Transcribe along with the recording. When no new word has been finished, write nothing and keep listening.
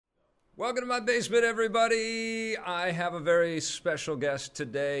Welcome to my basement, everybody. I have a very special guest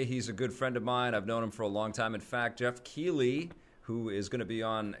today. He's a good friend of mine. I've known him for a long time. In fact, Jeff Keighley, who is going to be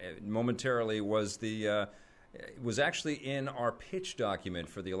on momentarily, was actually in our pitch document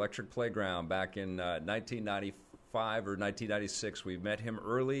for the Electric Playground back in 1995 or 1996. We met him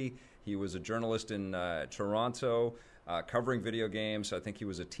early. He was a journalist in Toronto. Covering video games. I think he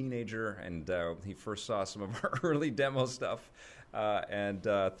was a teenager, and he first saw some of our early demo stuff and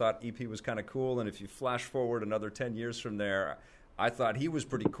thought EP was kind of cool. And if you flash forward another 10 years from there, I thought he was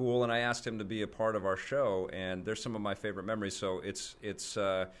pretty cool, and I asked him to be a part of our show, and there's some of my favorite memories. So it's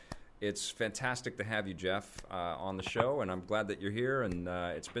fantastic to have you, Jeff, on the show, and I'm glad that you're here, and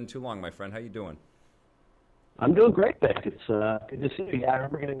it's been too long, my friend. How you doing? I'm doing great, Vic. It's good to see you. Yeah, I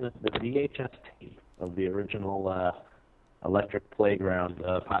remember getting the VHS tape of the original Electric Playground.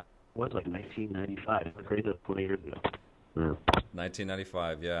 Was like 1995. It's crazy, 20 years ago. Yeah.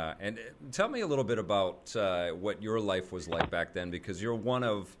 1995, yeah. And tell me a little bit about what your life was like back then, because you're one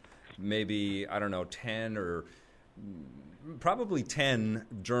of maybe, 10 or probably 10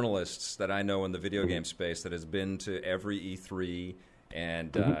 journalists that I know in the video game space that has been to every E3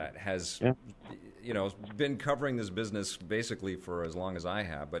 and has been covering this business basically for as long as I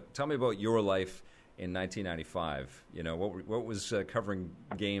have. But tell me about your life in 1995. What was covering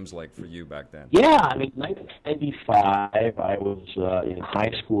games like for you back then? Yeah, 1995, I was in high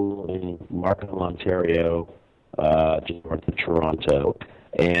school in Markham, Ontario, just north of Toronto,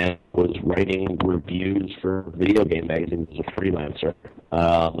 and was writing reviews for video game magazines as a freelancer.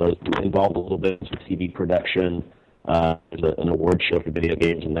 I was involved a little bit in some TV production. There's an award show for video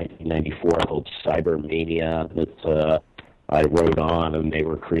games in 1994 called Cybermania that I wrote on, and they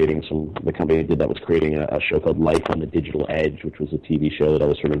were creating the company that did that was creating a show called Life on the Digital Edge, which was a TV show that I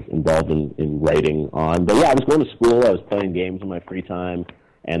was sort of involved in writing on. But yeah, I was going to school, I was playing games in my free time,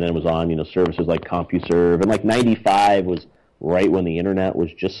 and then was on, services like CompuServe. And like 95 was right when the internet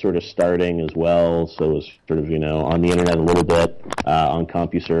was just sort of starting as well, so it was sort of, on the internet a little bit, on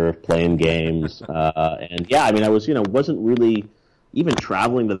CompuServe, playing games. And yeah, I was, wasn't really even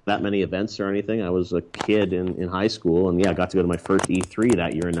traveling to that many events or anything. I was a kid in high school, and yeah, I got to go to my first E3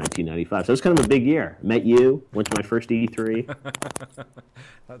 that year in 1995. So it was kind of a big year. Met you, went to my first E3.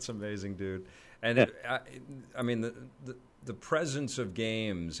 That's amazing, dude. And yeah. The presence of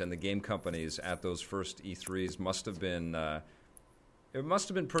games and the game companies at those first E3s must have been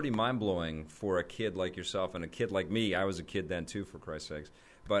pretty mind-blowing for a kid like yourself and a kid like me. I was a kid then too, for Christ's sakes.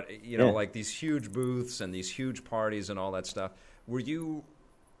 But like these huge booths and these huge parties and all that stuff. Were you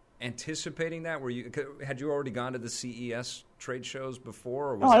anticipating that? Had you already gone to the CES trade shows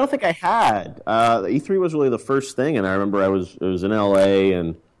before? No, I don't think I had. E3 was really the first thing, and I remember it was in LA,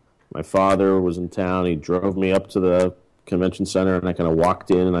 and my father was in town. He drove me up to the convention center, and I kind of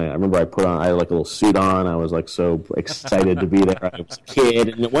walked in, and I remember I had like a little suit on. I was like so excited to be there. I was a kid,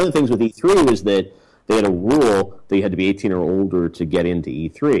 and one of the things with E3 was that they had a rule that you had to be 18 or older to get into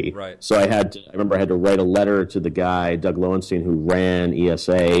E3. Right. So I remember I had to write a letter to the guy, Doug Lowenstein, who ran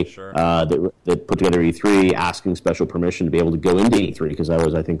ESA, sure. that put together E3, asking special permission to be able to go into E3, because I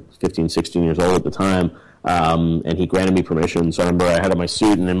was, I think, 15, 16 years old at the time, and he granted me permission. So I remember I had on my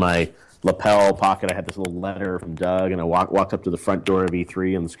suit, and in my lapel pocket I had this little letter from Doug, and I walked up to the front door of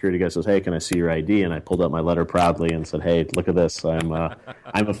E3, and the security guy says, "Hey, can I see your ID?" And I pulled out my letter proudly and said, "Hey, look at this. I'm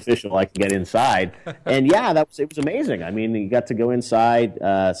official. I can get inside." And yeah, it was amazing. You got to go inside,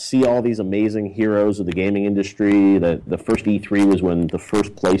 see all these amazing heroes of the gaming industry. The first E3 was when the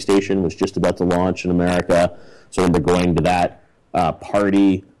first PlayStation was just about to launch in America. So I remember going to that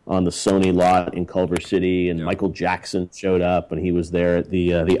party on the Sony lot in Culver City, and Michael Jackson showed up, and he was there at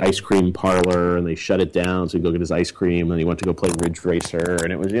the ice cream parlor, and they shut it down so he'd go get his ice cream, and he went to go play Ridge Racer,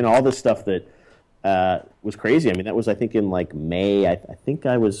 and it was all this stuff that was crazy. That was, I think, in like May. I think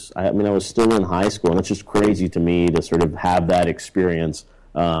I was still in high school, and it's just crazy to me to sort of have that experience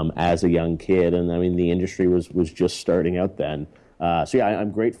as a young kid, and the industry was just starting out then. So yeah,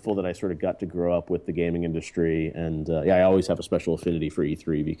 I'm grateful that I sort of got to grow up with the gaming industry, and I always have a special affinity for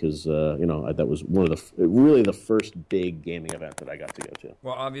E3 because that was one of really the first big gaming event that I got to go to.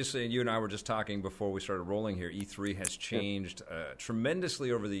 Well, obviously, you and I were just talking before we started rolling here. E3 has changed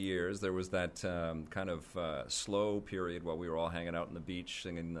tremendously over the years. There was that kind of slow period while we were all hanging out on the beach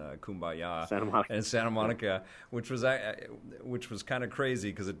singing "Kumbaya" in Santa Monica, which was kind of crazy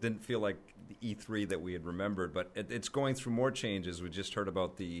because it didn't feel like the E3 that we had remembered, but it's going through more changes. We just heard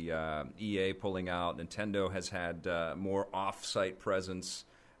about the EA pulling out. Nintendo has had more off-site presence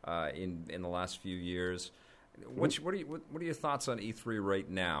in the last few years. What are your thoughts on E3 right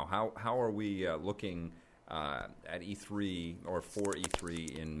now? How are we looking at E3 or for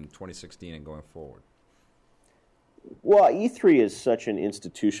E3 in 2016 and going forward? Well, E3 is such an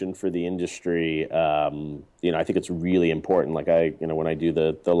institution for the industry. I think it's really important. Like when I do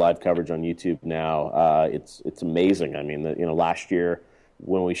the live coverage on YouTube now, it's amazing. I mean, last year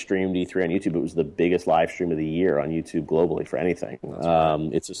when we streamed E3 on YouTube, it was the biggest live stream of the year on YouTube globally for anything.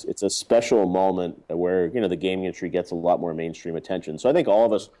 It's a special moment where the gaming industry gets a lot more mainstream attention. So I think all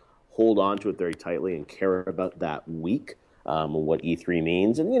of us hold on to it very tightly and care about that week and what E3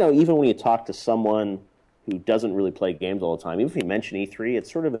 means. And even when you talk to someone who doesn't really play games all the time, even if you mention E3,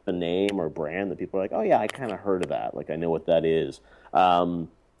 it's sort of a name or brand that people are like, oh yeah, I kind of heard of that. Like I know what that is.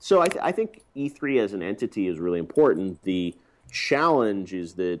 So I think E3 as an entity is really important. The challenge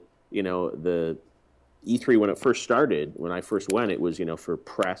is that, the E3 when it first started, when I first went, it was, for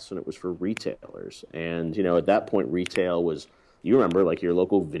press and it was for retailers. And, at that point, retail was, you remember, like your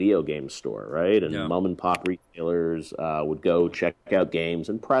local video game store, right? And mom and pop retailers would go check out games,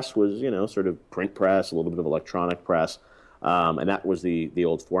 and press was, sort of print press, a little bit of electronic press, and that was the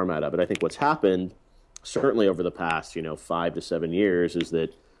old format of it. I think what's happened, certainly over the past, 5 to 7 years, is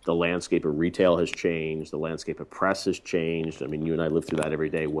that the landscape of retail has changed. The landscape of press has changed. I mean, you and I live through that every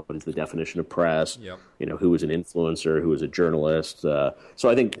day. What is the definition of press? Yep. Who is an influencer? Who is a journalist? So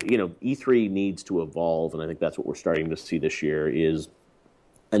I think, E3 needs to evolve, and I think that's what we're starting to see this year is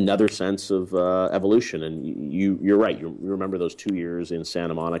another sense of evolution. And you're right. You remember those 2 years in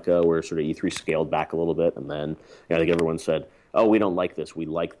Santa Monica where sort of E3 scaled back a little bit, and then I think everyone said, oh, we don't like this. We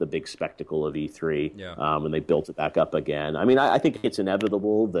like the big spectacle of E3, and they built it back up again. I mean, I think it's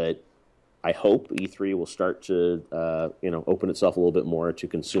inevitable that I hope E3 will start to, open itself a little bit more to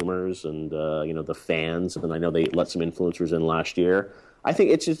consumers and, the fans. And I know they let some influencers in last year. I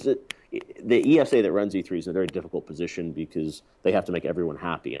think it's just that the ESA that runs E3 is in a very difficult position because they have to make everyone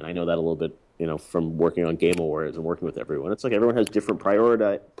happy. And I know that a little bit, from working on Game Awards and working with everyone. It's like everyone has different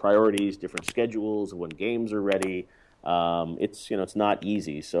priorities, different schedules of when games are ready. It's not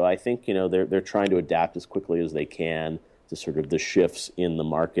easy. So I think, they're trying to adapt as quickly as they can to sort of the shifts in the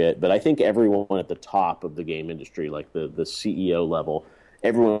market. But I think everyone at the top of the game industry, like the CEO level,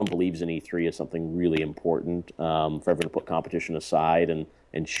 everyone believes in E3 as something really important for everyone to put competition aside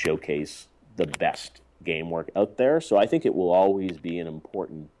and showcase the best game work out there. So I think it will always be an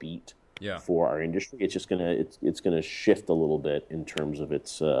important beat for our industry. It's just gonna shift a little bit in terms of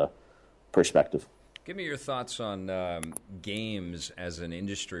its perspective. Give me your thoughts on games as an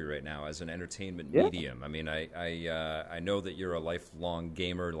industry right now, as an entertainment medium. I mean, I know that you're a lifelong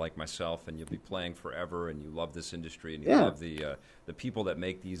gamer like myself, and you'll be playing forever, and you love this industry, and you love the people that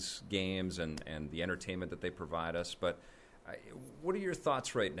make these games and the entertainment that they provide us. But what are your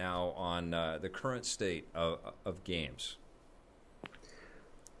thoughts right now on the current state of games?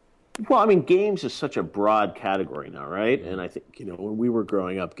 Well, I mean, games is such a broad category now, right? And I think, when we were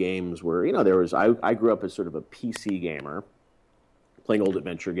growing up, games were, I grew up as sort of a PC gamer, playing old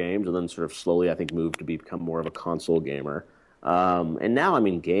adventure games, and then sort of slowly, I think, moved to become more of a console gamer. And now, I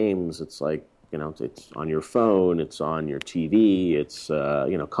mean, games, it's like, it's on your phone, it's on your TV, it's,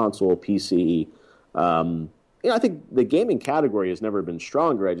 console, PC. I think the gaming category has never been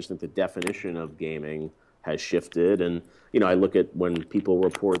stronger. I just think the definition of gaming has shifted. And, I look at when people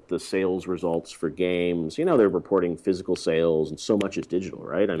report the sales results for games, they're reporting physical sales and so much is digital,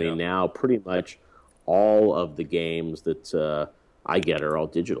 right? I mean, now pretty much all of the games that I get are all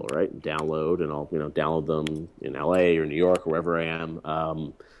digital, right? Download, and I'll, download them in LA or New York or wherever I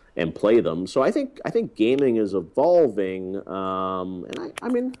am and play them. So I think gaming is evolving.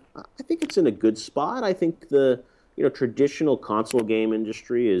 And I think it's in a good spot. I think the, traditional console game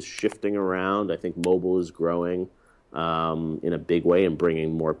industry is shifting around. I think mobile is growing in a big way and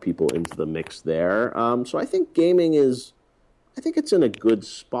bringing more people into the mix there. So I think gaming it's in a good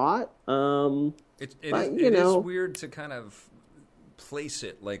spot. It is weird to kind of place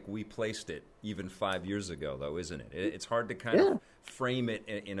it like we placed it even 5 years ago, though, isn't it? It's hard to kind of frame it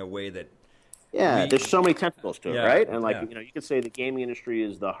in a way that... there's so many tentacles to it, right? And you could say the gaming industry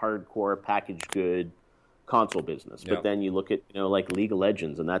is the hardcore packaged good console business, but then you look at like League of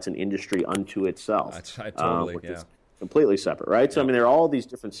Legends, and that's an industry unto itself. Is completely separate, right? So I mean, there are all these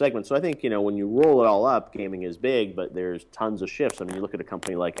different segments. So I think when you roll it all up, gaming is big, but there's tons of shifts. I mean, you look at a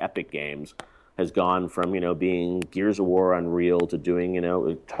company like Epic Games has gone from being Gears of War, Unreal to doing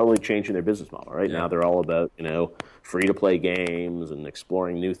totally changing their business model. Right now, they're all about free to play games and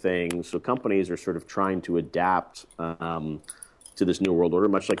exploring new things. So companies are sort of trying to adapt to this new world order,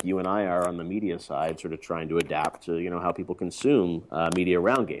 much like you and I are on the media side, sort of trying to adapt to how people consume media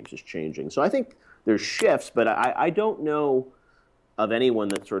around games is changing. So I think there's shifts, but I don't know of anyone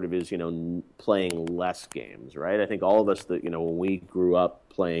that sort of is, playing less games, right? I think all of us that, when we grew up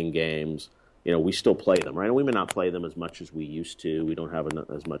playing games, we still play them, right? And we may not play them as much as we used to. We don't have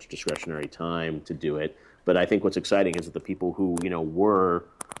as much discretionary time to do it. But I think what's exciting is that the people who, were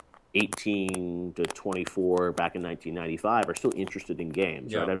 18 to 24 back in 1995 are still interested in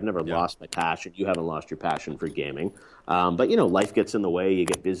games, right? I've never lost my passion. You haven't lost your passion for gaming. But, life gets in the way. You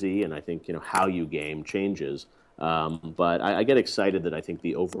get busy. And I think, how you game changes. But I get excited that I think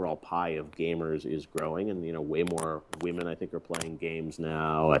the overall pie of gamers is growing, and way more women I think are playing games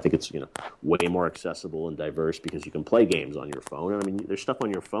now. I think it's way more accessible and diverse because you can play games on your phone. I mean, there's stuff on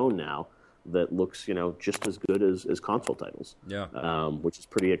your phone now that looks just as good as console titles. Which is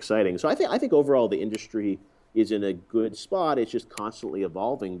pretty exciting. So I think overall the industry is in a good spot. It's just constantly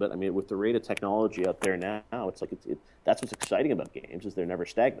evolving. But I mean, with the rate of technology out there now, it's like that's what's exciting about games is they're never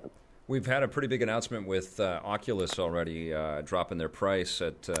stagnant. We've had a pretty big announcement with Oculus already dropping their price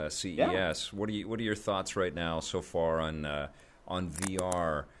at CES. Yeah. What are your thoughts right now so far on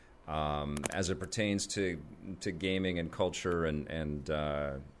VR as it pertains to gaming and culture and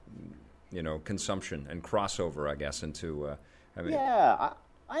consumption and crossover, I guess, into I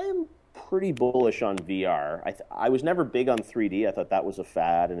am pretty bullish on VR. I was never big on 3D. I thought that was a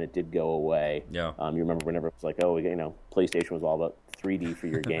fad, and it did go away. Yeah. You remember whenever it was like, PlayStation was all about 3D for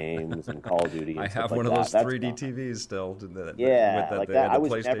your games and Call of Duty. And I have like one of those 3D TVs still. I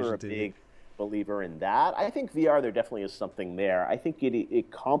was never a big believer in that. I think VR, there definitely is something there. I think it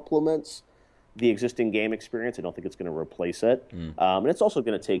complements the existing game experience. I don't think it's going to replace it. And it's also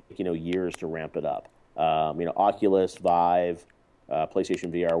going to take years to ramp it up. Oculus, Vive,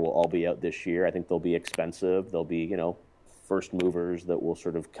 PlayStation VR will all be out this year. I think they'll be expensive. They'll be first movers that will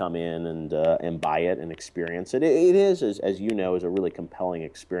sort of come in and buy it and experience it. It is, as you know, is a really compelling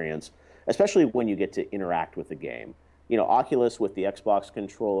experience, especially when you get to interact with the game. Oculus with the Xbox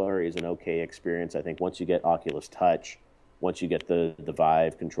controller is an okay experience. I think once you get Oculus Touch, once you get the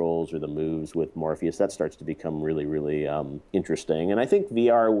Vive controls or the moves with Morpheus, that starts to become really, really interesting. And I think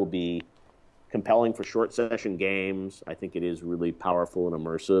VR will be compelling for short session games. I think it is really powerful and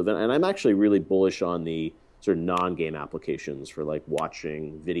immersive. And I'm actually really bullish on the sort of non-game applications for like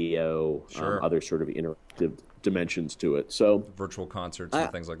watching video, other sort of interactive dimensions to it. So virtual concerts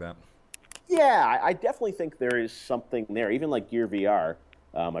and things like that. Yeah, I definitely think there is something there. Even like Gear VR,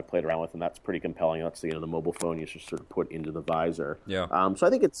 I played around with, and that's pretty compelling. That's the mobile phone you just sort of put into the visor. Yeah. So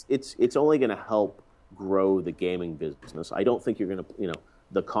I think it's only going to help grow the gaming business. I don't think you're going to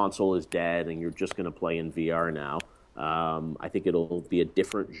the console is dead and you're just going to play in VR now. I think it'll be a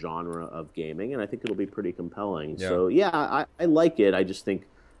different genre of gaming, and I think it'll be pretty compelling. Yeah. So yeah, I like it. I just think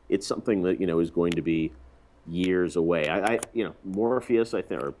it's something that is going to be years away. Morpheus, I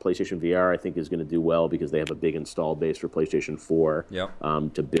think, or PlayStation VR, I think is going to do well because they have a big install base for PlayStation 4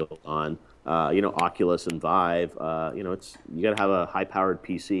 to build on. Oculus and Vive, you got to have a high-powered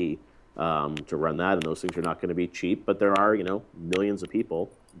PC to run that, and those things are not going to be cheap. But there are millions of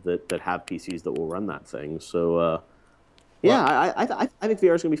people that have PCs that will run that thing. So I think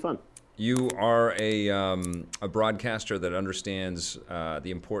VR is going to be fun. You are a broadcaster that understands the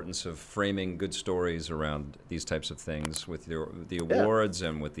importance of framing good stories around these types of things with the awards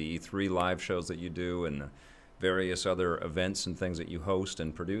and with the E3 live shows that you do and various other events and things that you host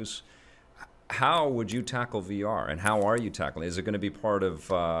and produce. How would you tackle VR, and how are you tackling it? Is it going to be part of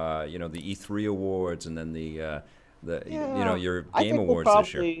the E3 awards and then your game awards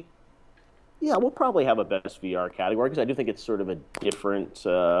this year? Yeah, we'll probably have a best VR category because I do think it's sort of a different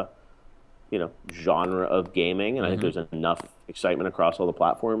genre of gaming, and I think there's enough excitement across all the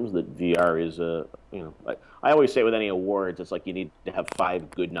platforms that VR is I always say with any awards, it's like you need to have 5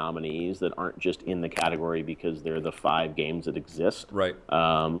 good nominees that aren't just in the category because they're the 5 games that exist. Right.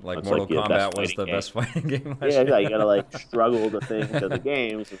 Like Mortal Kombat was the best fighting game last year. Yeah, you got to struggle to think of the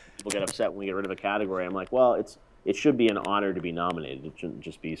games. People get upset when we get rid of a category. I'm like, well, it should be an honor to be nominated. It shouldn't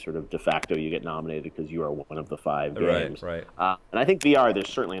just be sort of de facto you get nominated because you are one of the 5 games. Right. And I think VR, there's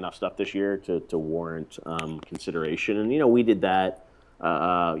certainly enough stuff this year to warrant consideration. And we did that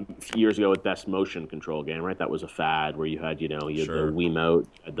a few years ago with Best Motion Control Game, right? That was a fad where you had the Wiimote, you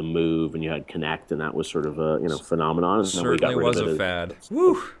had the Move, and you had Kinect, and that was sort of a phenomenon. And certainly was a fad.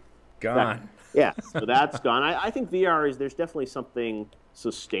 Woo, gone. Yeah, so that's gone. I think VR there's definitely something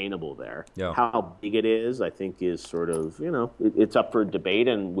sustainable there. Yeah. How big it is, I think, is sort of, it's up for debate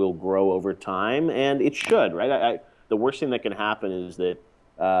and will grow over time, and it should, right? The worst thing that can happen is that,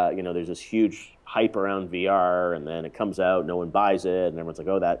 there's this huge hype around VR, and then it comes out, no one buys it, and everyone's like,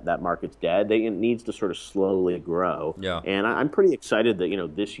 oh, that market's dead. It needs to sort of slowly grow. Yeah. And I'm pretty excited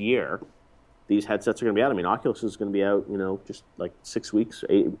that, this year, these headsets are going to be out. I mean, Oculus is going to be out, just like 6 weeks,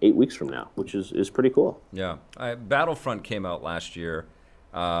 8 weeks from now, which is pretty cool. Yeah. Battlefront came out last year,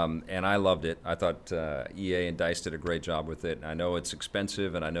 and I loved it. I thought EA and DICE did a great job with it. I know it's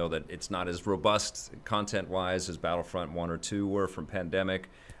expensive, and I know that it's not as robust content-wise as Battlefront 1 or 2 were from Pandemic,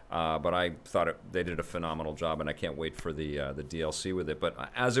 but I thought they did a phenomenal job, and I can't wait for the DLC with it. But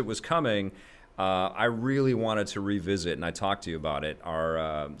as it was coming, I really wanted to revisit, and I talked to you about it,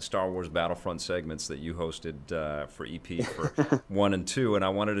 our Star Wars Battlefront segments that you hosted for EP for 1 and 2, and I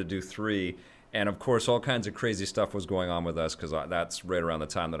wanted to do 3. And, of course, all kinds of crazy stuff was going on with us because that's right around the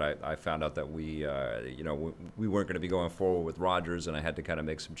time that I found out that we weren't going to be going forward with Rogers, and I had to kind of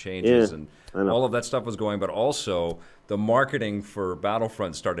make some changes. And all of that stuff was going. But also, the marketing for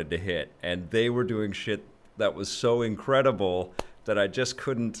Battlefront started to hit, and they were doing shit that was so incredible that I just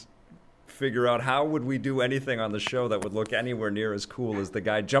couldn't figure out how would we do anything on the show that would look anywhere near as cool as the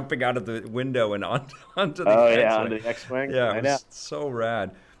guy jumping out of the window and onto the X-Wing. Onto the X-Wing. Yeah, it was so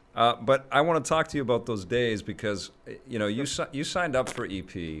rad. But I want to talk to you about those days because you signed up for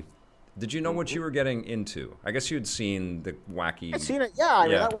EP. Did you know what you were getting into? I guess you'd seen the wacky. I'd seen it. Yeah, I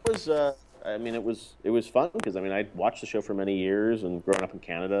mean that was. It was fun because I watched the show for many years, and growing up in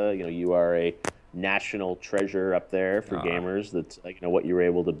Canada, you are a national treasure up there for gamers. That's what you were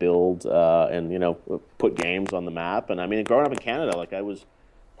able to build and put games on the map. And I mean, growing up in Canada, part of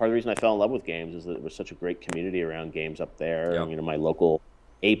the reason I fell in love with games is that there was such a great community around games up there. Yep. And, my local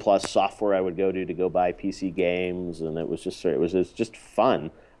A+ software I would go to go buy PC games, and it was just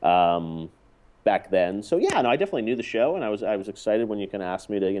fun back then. So yeah, no, I definitely knew the show, and I was excited when you kind of asked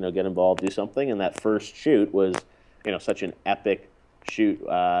me to get involved, do something. And that first shoot was such an epic shoot,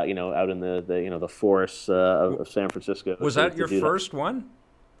 out in the forests of San Francisco. Was that your first one?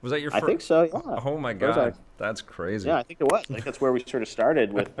 Was that your first? I think so, yeah. Oh my God, that's crazy. Yeah, I think it was. I think that's where we sort of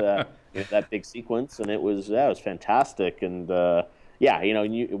started with that big sequence, and it was fantastic. And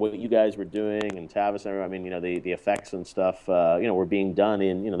what you guys were doing, and Tavis and everyone, the effects and stuff, were being done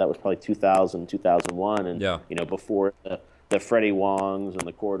in, that was probably 2000, 2001, and before the Freddie Wongs and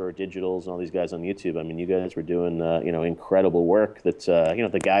the Corridor Digitals and all these guys on YouTube. I mean, you guys were doing, incredible work that,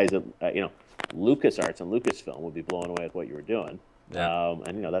 the guys at, LucasArts and Lucasfilm would be blown away with what you were doing. Yeah.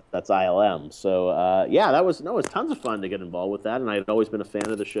 That's ILM. So, that was tons of fun to get involved with that. And I had always been a fan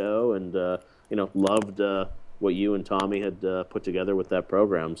of the show and, loved what you and Tommy had put together with that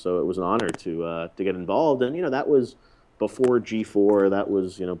program. So it was an honor to get involved. And, that was before G4, that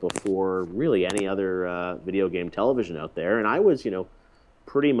was, before really any other video game television out there. And I was,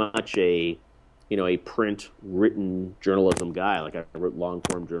 pretty much a print written journalism guy. Like I wrote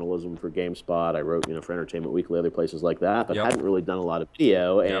long-form journalism for GameSpot. I wrote, for Entertainment Weekly, other places like that, but hadn't really done a lot of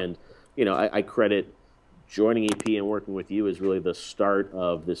video. Yep. And, I credit joining EP and working with you as really the start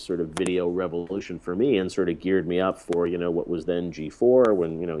of this sort of video revolution for me, and sort of geared me up for, what was then G4,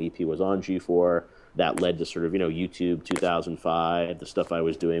 when, EP was on G4. That led to sort of, YouTube 2005, the stuff I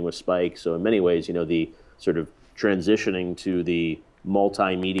was doing with Spike. So in many ways, the sort of transitioning to the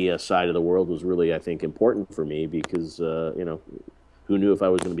multimedia side of the world was really, I think, important for me because, who knew if I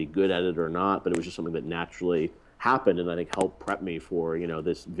was going to be good at it or not, but it was just something that naturally happened, and I think helped prep me for,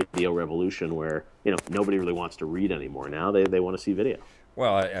 this video revolution where, nobody really wants to read anymore now. They want to see video.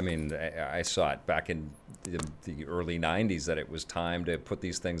 Well, I saw it back in the early 90s that it was time to put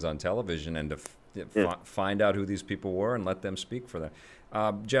these things on television and to find out who these people were and let them speak for them.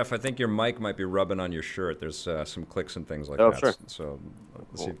 Jeff, I think your mic might be rubbing on your shirt. There's some clicks and things like that. Sure. So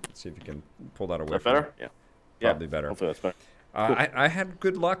let's see if you can pull that away. Is that better? Yeah. Probably better. Hopefully that's better. I had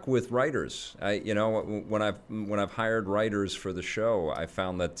good luck with writers. When I've hired writers for the show, I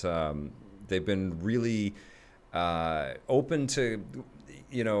found that they've been really open to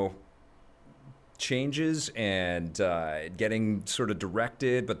changes and getting sort of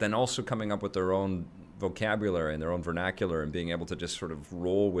directed, but then also coming up with their own vocabulary and their own vernacular and being able to just sort of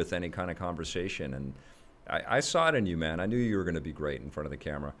roll with any kind of conversation. And I saw it in you, man. I knew you were going to be great in front of the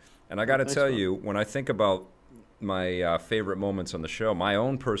camera. And I got to tell you, when I think about my favorite moments on the show, my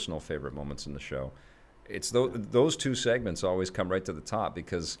own personal favorite moments in the show, it's those two segments always come right to the top,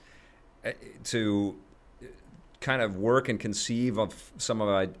 because to kind of work and conceive of some of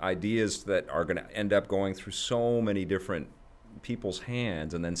the ideas that are going to end up going through so many different people's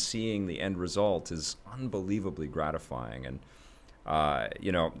hands, and then seeing the end result is unbelievably gratifying. And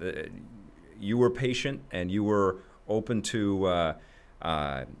you were patient, and you were open to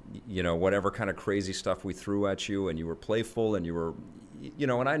whatever kind of crazy stuff we threw at you, and you were playful, and you were,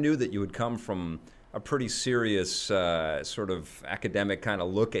 and I knew that you would come from a pretty serious sort of academic kind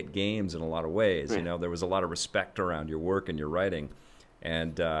of look at games in a lot of ways. Right. There was a lot of respect around your work and your writing,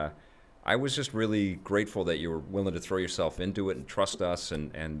 and I was just really grateful that you were willing to throw yourself into it and trust us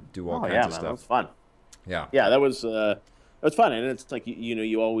and do all Oh kinds yeah, of man, that stuff. was fun. Yeah, Yeah, that was fun, and it's like you know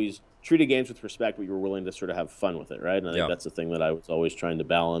you always treated games with respect, but you were willing to sort of have fun with it, right? And I think yeah, that's the thing that I was always trying to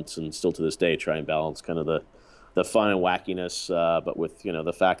balance, and still to this day try and balance kind of the fun and wackiness, but with you know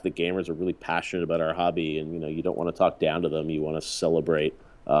the fact that gamers are really passionate about our hobby, and you know you don't want to talk down to them, you want to celebrate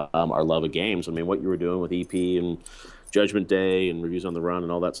our love of games. I mean, what you were doing with EP and Judgment Day and Reviews on the Run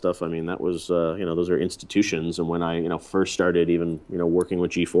and all that stuff. I mean, that was you know those are institutions. And when I you know first started even you know working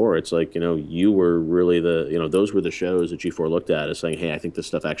with G4, it's like you know you were really the you know those were the shows that G4 looked at as saying, hey, I think this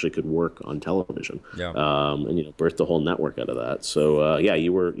stuff actually could work on television. yeah. And you know birthed the whole network out of that. So yeah,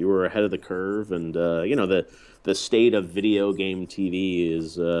 you were ahead of the curve, and you know the state of video game TV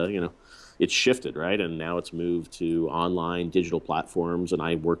is you know it's shifted, right? And now it's moved to online digital platforms. And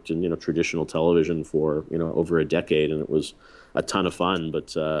I worked in, you know, traditional television for, you know, over a decade, and it was a ton of fun.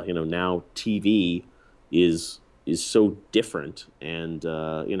 But, you know, now TV is so different. And,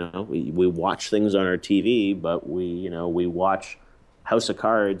 you know, we watch things on our TV, but you know, we watch House of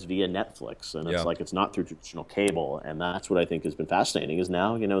Cards via Netflix. And it's Yeah. like, it's not through traditional cable. And that's what I think has been fascinating is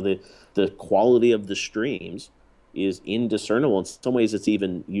now, you know, the quality of the streams is indiscernible. In some ways, it's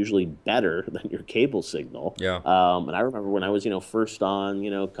even usually better than your cable signal. Yeah. And I remember when I was, you know, first on, you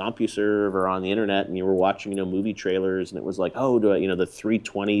know, CompuServe or on the internet, and you were watching, you know, movie trailers, and it was like, oh, do I, you know, the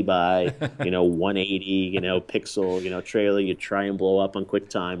 320 by, you know, 180, you know, pixel, you know, trailer, you try and blow up on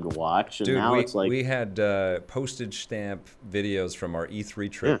QuickTime to watch, and Dude, now we, it's like, we had postage stamp videos from our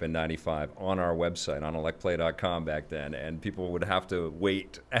E3 trip in '95 on our website on electplay.com back then, and people would have to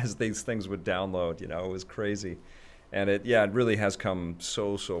wait as these things would download. You know, it was crazy. And it really has come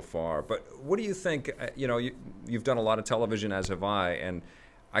so far. But what do you think? You know, you've done a lot of television, as have I, and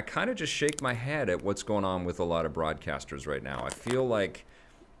I kind of just shake my head at what's going on with a lot of broadcasters right now. I feel like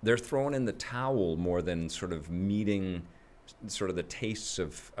they're throwing in the towel more than sort of meeting sort of the tastes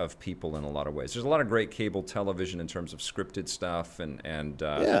of people in a lot of ways. There's a lot of great cable television in terms of scripted stuff and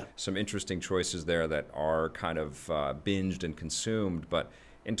yeah. some interesting choices there that are kind of binged and consumed. But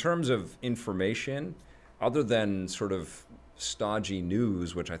in terms of information, other than sort of stodgy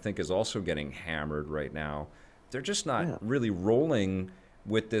news, which I think is also getting hammered right now, they're just not really rolling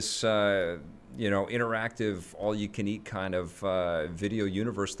with this, you know, interactive, all-you-can-eat kind of video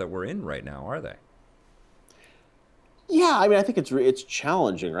universe that we're in right now, are they? Yeah, I mean, I think it's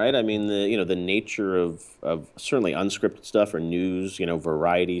challenging, right? I mean, the you know the nature of certainly unscripted stuff or news, you know,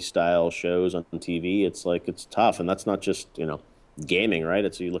 variety style shows on TV. It's like it's tough, and that's not just you know gaming, right?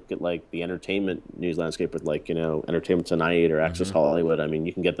 It's you look at like the entertainment news landscape with like you know Entertainment Tonight or Access Hollywood. I mean,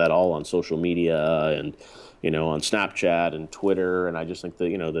 you can get that all on social media and you know on Snapchat and Twitter. And I just think that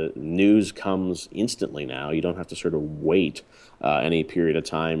you know the news comes instantly now. You don't have to sort of wait any period of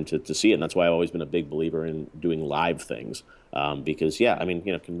time to see it. And that's why I've always been a big believer in doing live things. Because yeah, I mean,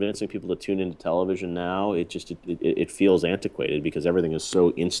 you know, convincing people to tune into television now, it feels antiquated because everything is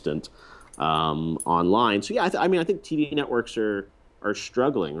so instant online. So yeah, I mean, I think TV networks are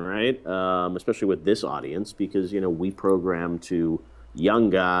struggling, right? Especially with this audience because you know we program to young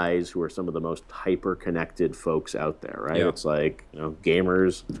guys who are some of the most hyper-connected folks out there, right? Yeah. It's like, you know,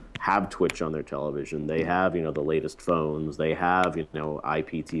 gamers have Twitch on their television. They have, you know, the latest phones. They have, you know,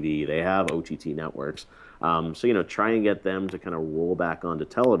 IPTV. They have OTT networks. So, you know, trying to get them to kind of roll back onto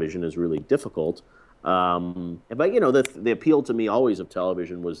television is really difficult. But, you know, the appeal to me always of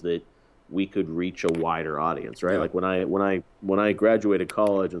television was that we could reach a wider audience, right? Yeah. Like when I graduated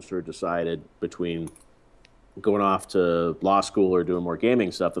college and sort of decided between going off to law school or doing more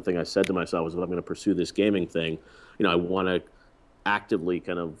gaming stuff, the thing I said to myself was, if I'm going to pursue this gaming thing, you know, I want to actively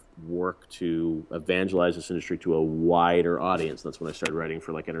kind of work to evangelize this industry to a wider audience. That's when I started writing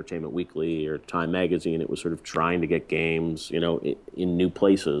for like Entertainment Weekly or Time Magazine. It was sort of trying to get games, you know, in new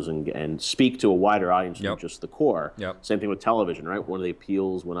places and speak to a wider audience than just the core. Yep. Same thing with television, right? One of the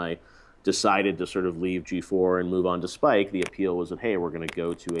appeals when I decided to sort of leave G4 and move on to Spike, the appeal was that, hey, we're going to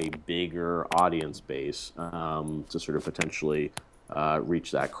go to a bigger audience base to sort of potentially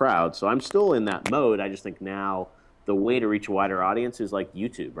reach that crowd. So I'm still in that mode. I just think now the way to reach a wider audience is like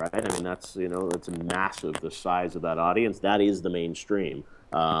YouTube, right? I mean, that's, you know, that's massive, the size of that audience. That is the mainstream.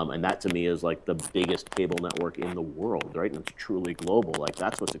 And that to me is like the biggest cable network in the world, right? And it's truly global. Like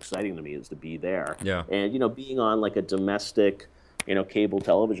that's what's exciting to me is to be there. Yeah. And, you know, being on like a domestic, you know, cable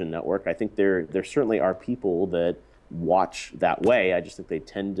television network, I think there certainly are people that watch that way. I just think they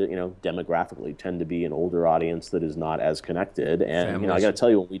tend to, you know, demographically tend to be an older audience that is not as connected. And, Families. you know, I got to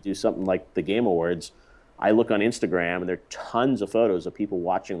tell you, when we do something like the Game Awards, I look on Instagram and there are tons of photos of people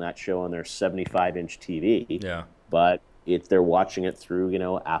watching that show on their 75-inch TV. Yeah. But they're watching it through,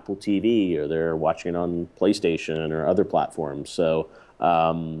 Apple TV, or they're watching it on PlayStation or other platforms. So,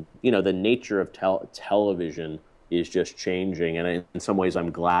 the nature of television is just changing, and in some ways,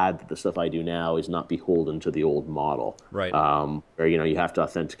 I'm glad that the stuff I do now is not beholden to the old model. Right. Or you have to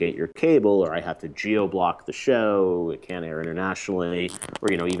authenticate your cable, or I have to geo block the show. It can't air internationally,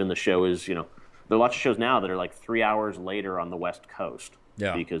 or even the show is there are lots of shows now that are like 3 hours later on the West Coast.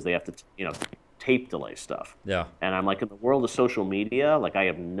 Yeah. Because they have to tape delay stuff. Yeah. And I'm like, in the world of social media, like, I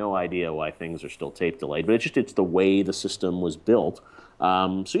have no idea why things are still tape delayed, but it's the way the system was built.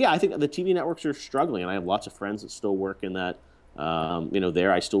 So yeah, I think the TV networks are struggling, and I have lots of friends that still work in that.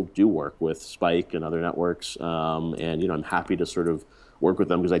 I still do work with Spike and other networks, and I'm happy to sort of work with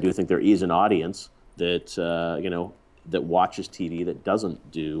them, because I do think there is an audience that that watches TV that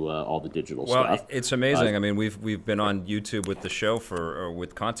doesn't do all the digital stuff. Well, it's amazing. I mean, we've been on YouTube with the show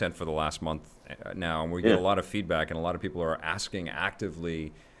with content for the last month now, and we get a lot of feedback, and a lot of people are asking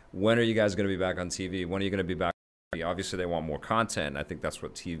actively, when are you guys going to be back on TV? When are you going to be back on TV? Obviously, they want more content, and I think that's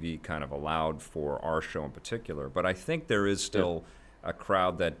what TV kind of allowed for our show in particular. But I think there is still a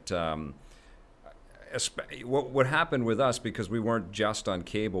crowd that what happened with us, because we weren't just on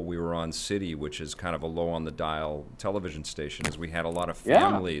cable, we were on City, which is kind of a low on the dial television station, is we had a lot of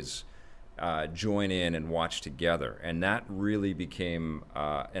families join in and watch together, and that really became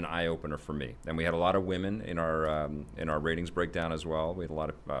an eye opener for me. And we had a lot of women in our ratings breakdown as well. We had a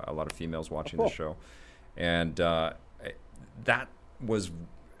lot of females watching the show, and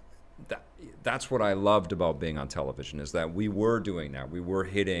that's what I loved about being on television, is that we were doing that. We were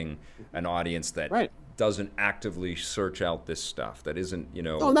hitting an audience that doesn't actively search out this stuff. That isn't,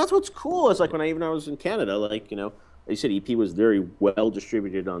 Oh, and that's what's cool. It's like when I was in Canada, like, you said EP was very well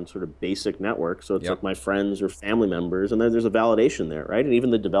distributed on sort of basic networks. So it's like my friends or family members, and then there's a validation there, right? And even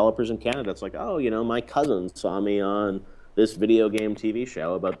the developers in Canada, it's like, oh, my cousin saw me on this video game TV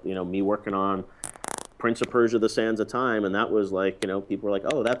show about, me working on Prince of Persia: The Sands of Time, and that was like, people were like,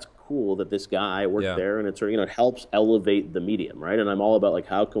 oh, that's cool that this guy worked there, and it's sort of, it helps elevate the medium, right? And I'm all about, like,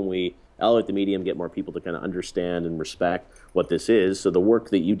 how can we elevate the medium, get more people to kind of understand and respect what this is. So the work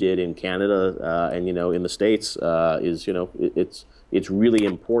that you did in Canada and in the States is, it's really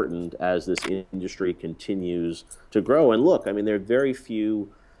important as this industry continues to grow. And look, I mean, there are very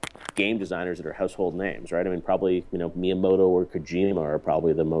few game designers that are household names, right? I mean, probably, Miyamoto or Kojima are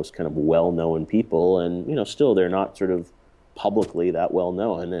probably the most kind of well-known people, and, still they're not sort of publicly that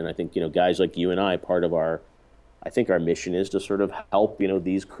well-known. And I think, guys like you and I, I think our mission is to sort of help,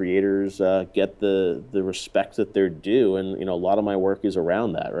 these creators get the respect that they're due. And, a lot of my work is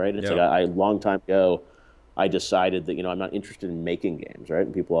around that, right? It's like a long time ago, I decided that, I'm not interested in making games, right?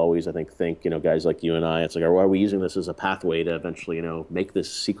 And people always, I think, guys like you and I, it's like, are we using this as a pathway to eventually, make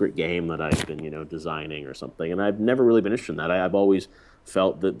this secret game that I've been, designing or something? And I've never really been interested in that. I've always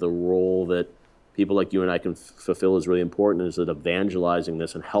felt that the role that people like you and I can fulfill is really important, is that evangelizing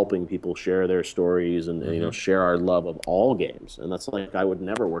this and helping people share their stories and share our love of all games. And that's like, I would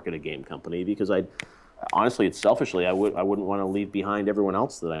never work at a game company, because honestly, it's selfishly, I wouldn't want to leave behind everyone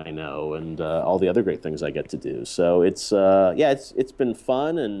else that I know and all the other great things I get to do. So it's it's been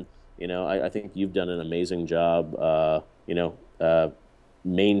fun, and I think you've done an amazing job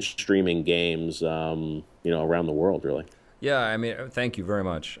mainstreaming games around the world, really. Yeah, I mean, thank you very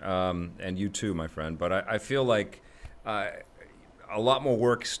much, and you too, my friend. But I feel like a lot more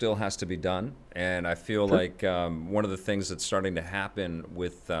work still has to be done, and I feel like one of the things that's starting to happen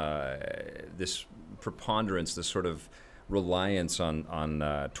with this preponderance, this sort of reliance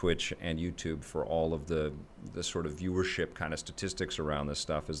on Twitch and YouTube for all of the sort of viewership kind of statistics around this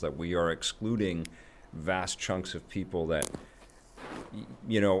stuff, is that we are excluding vast chunks of people that,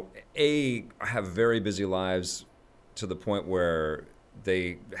 have very busy lives, to the point where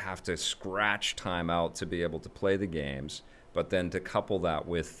they have to scratch time out to be able to play the games, but then to couple that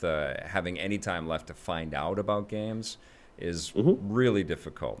with having any time left to find out about games is really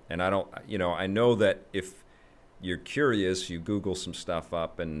difficult. And I know that if you're curious, you Google some stuff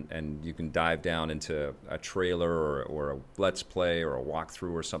up and you can dive down into a trailer or a Let's Play or a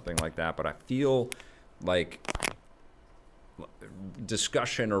walkthrough or something like that. But I feel like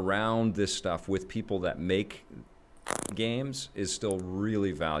discussion around this stuff with people that make games is still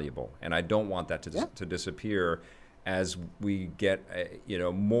really valuable, and I don't want that to disappear as we get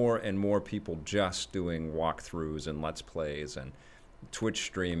more and more people just doing walkthroughs and Let's Plays and Twitch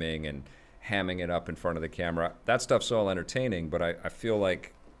streaming and hamming it up in front of the camera. That stuff's all entertaining, but I feel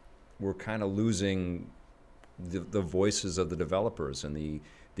like we're kind of losing the voices of the developers and the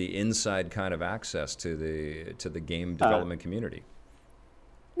inside kind of access to the game development community.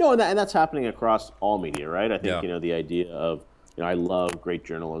 No, and that's happening across all media, right? I think, Yeah, the idea of, I love great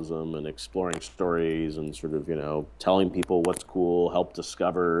journalism and exploring stories and sort of, telling people what's cool, help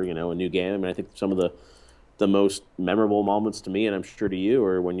discover, a new game. I mean, I think some of the most memorable moments to me, and I'm sure to you,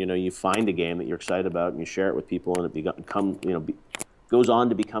 are when, you find a game that you're excited about and you share it with people and it goes on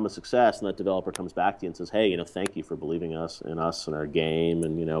to become a success, and that developer comes back to you and says, hey, thank you for believing in us and our game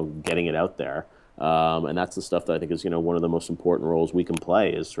and, getting it out there. And that's the stuff that I think is, one of the most important roles we can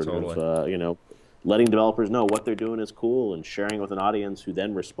play is sort totally. of, letting developers know what they're doing is cool and sharing it with an audience who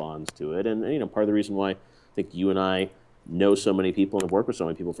then responds to it. And part of the reason why I think you and I know so many people and have worked with so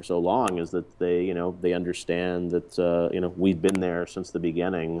many people for so long is that they understand that, we've been there since the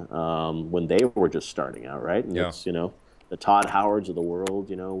beginning when they were just starting out, right? And Yeah, it's, the Todd Howards of the world,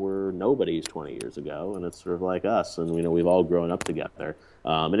 were nobodies 20 years ago, and it's sort of like us, and we've all grown up together,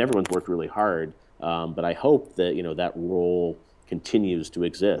 and everyone's worked really hard. But I hope that that role continues to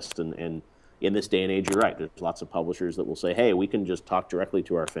exist, and in this day and age, you're right. There's lots of publishers that will say, "Hey, we can just talk directly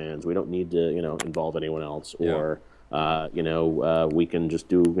to our fans. We don't need to involve anyone else," yeah, or we can just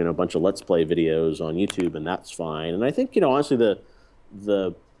do a bunch of Let's Play videos on YouTube, and that's fine. And I think honestly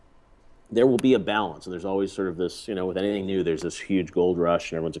the there will be a balance, and there's always sort of this, with anything new, there's this huge gold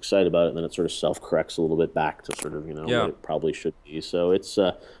rush, and everyone's excited about it, and then it sort of self-corrects a little bit back to sort of, yeah. what it probably should be. So it's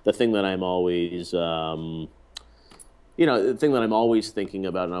the thing that I'm always, the thing that I'm always thinking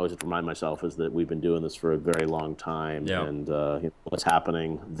about, and I always have to remind myself, is that we've been doing this for a very long time, Yeah. and what's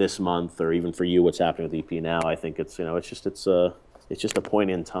happening this month, or even for you, what's happening with EP now, I think it's, it's just a point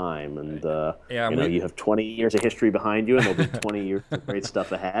in time, and Yeah, you have 20 years of history behind you, and there'll be 20 years of great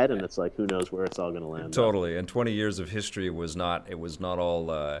stuff ahead, and it's like, who knows where it's all going to land. Totally. And 20 years of history was not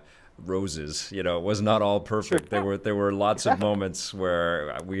all roses. It was not all perfect. Sure. There were lots of moments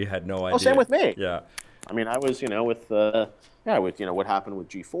where we had no idea. Oh, same with me. Yeah. I mean, I was, with what happened with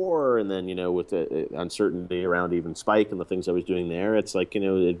G4, and then, with the uncertainty around even Spike and the things I was doing there. It's like,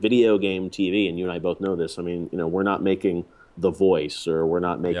 video game TV, and you and I both know this. I mean, we're not making The Voice, or we're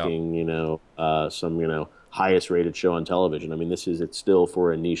not making, some, highest rated show on television. I mean, it's still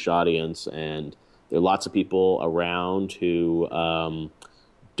for a niche audience, and there are lots of people around who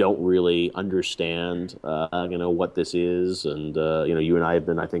don't really understand, what this is. And, you and I have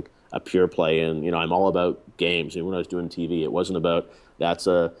been, I think, a pure play, and I'm all about games. And when I was doing TV, it wasn't about that's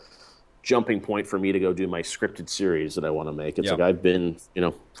a jumping point for me to go do my scripted series that I want to make. It's like I've been,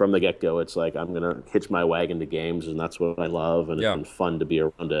 from the get-go, it's like I'm gonna hitch my wagon to games, and that's what I love, and it's been fun to be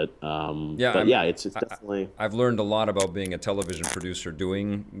around it. It's definitely. I've learned a lot about being a television producer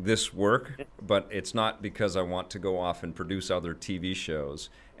doing this work, but it's not because I want to go off and produce other TV shows.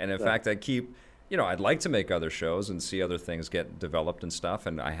 And in fact, I keep. I'd like to make other shows and see other things get developed and stuff,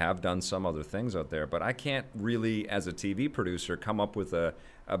 and I have done some other things out there, but I can't really, as a TV producer, come up with a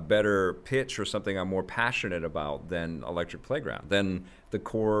better pitch or something I'm more passionate about than Electric Playground, than the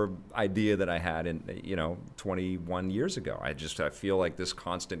core idea that I had in 21 years ago. I feel like this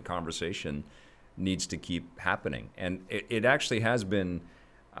constant conversation needs to keep happening, and it actually has been.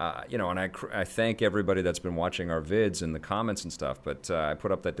 And I thank everybody that's been watching our vids and the comments and stuff, but I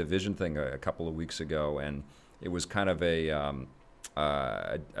put up that Division thing a couple of weeks ago, and it was kind of a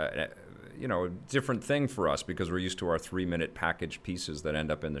different thing for us because we're used to our 3-minute package pieces that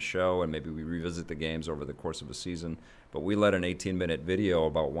end up in the show, and maybe we revisit the games over the course of a season. But we let an 18-minute video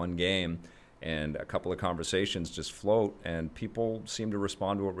about one game and a couple of conversations just float, and people seem to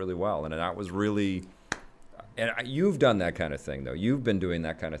respond to it really well. And that was really... And you've done that kind of thing, though. You've been doing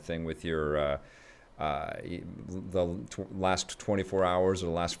that kind of thing with your last 24 hours or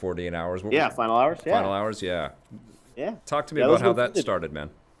the last 48 hours. Final Hours. Final Hours, yeah. Talk to me Yeah, about how that started, man.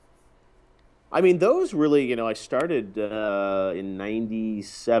 I mean, those really, I started in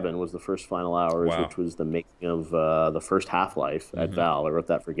 '97 was the first Final Hours, Wow. which was the making of the first Half-Life at Valve. I wrote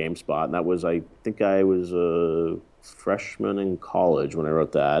that for GameSpot, and that was, I think I was a freshman in college when I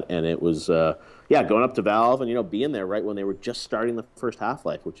wrote that, and it was, going up to Valve and, being there right when they were just starting the first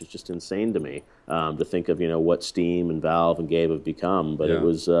Half-Life, which is just insane to me, to think of, what Steam and Valve and Gabe have become. But it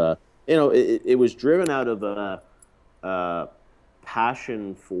was, it was driven out of a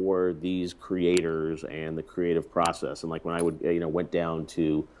passion for these creators and the creative process. And like when I would, went down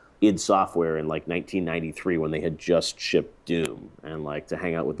to id Software in like 1993 when they had just shipped Doom, and like to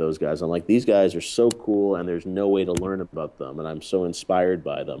hang out with those guys, I'm like, these guys are so cool, and there's no way to learn about them, and I'm so inspired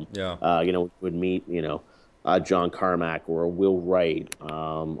by them. Would meet John Carmack or Will Wright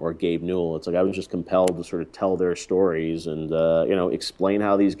or Gabe Newell. It's like I was just compelled to sort of tell their stories and explain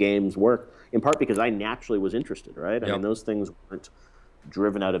how these games work, in part because I naturally was interested, right? I mean, those things weren't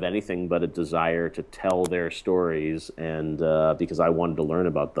driven out of anything but a desire to tell their stories, and because I wanted to learn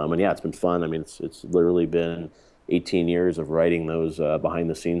about them. And yeah, it's been fun. I mean, it's literally been 18 years of writing those behind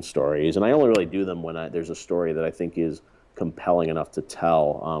the scenes stories, and I only really do them when there's a story that I think is compelling enough to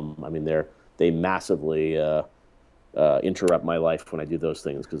tell. I mean, they massively interrupt my life when I do those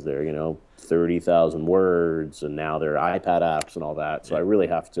things, because they're 30,000 words, and now they're iPad apps and all that. So I really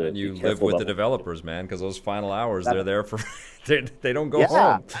have to. And you be live careful with about the developers, man, because those final hours they're there for. They don't go yeah.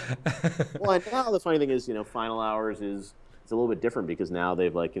 home. Well, and now the funny thing is, final hours is it's a little bit different, because now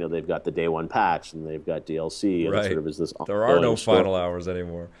they've got the day one patch, and they've got DLC, and it sort of is this. There are no final hours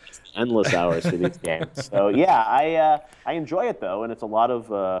anymore. Endless hours for these games. So yeah, I enjoy it though, and it's a lot of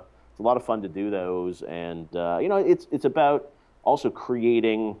fun to do those, and it's about also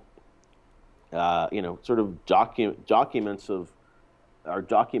creating sort of documents of, or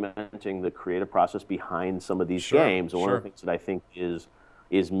documenting the creative process behind some of these games. And one of the things that I think is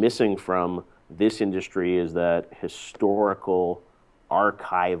missing from this industry is that historical,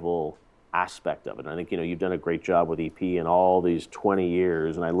 archival aspect of it. And I think you've done a great job with EP in all these 20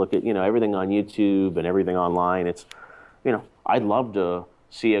 years, and I look at everything on YouTube and everything online. It's I'd love to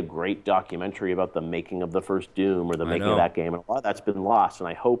see a great documentary about the making of the first Doom, or the making of that game, and a lot of that's been lost. And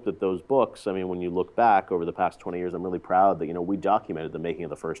I hope that those books, I mean, when you look back over the past 20 years, I'm really proud that we documented the making of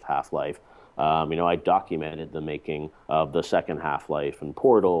the first Half-Life. I documented the making of the second Half-Life and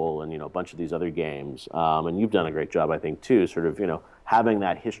Portal, and a bunch of these other games. And you've done a great job, I think, too, sort of having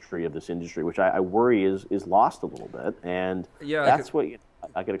that history of this industry, which I worry is lost a little bit. And that's what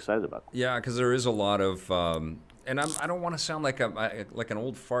I get excited about. Yeah, because there is a lot of. And I don't want to sound like an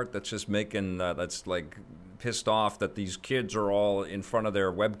old fart that's just making that's like pissed off that these kids are all in front of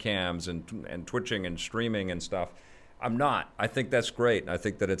their webcams and twitching and streaming and stuff. I'm not. I think that's great. I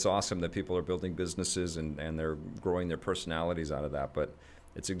think that it's awesome that people are building businesses and they're growing their personalities out of that. But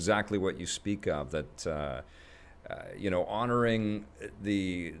it's exactly what you speak of, that honoring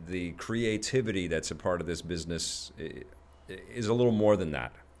the creativity that's a part of this business is a little more than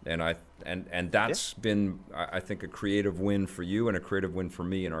that. And that's been, I think, a creative win for you and a creative win for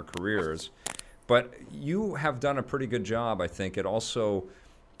me in our careers. But you have done a pretty good job, I think. It also,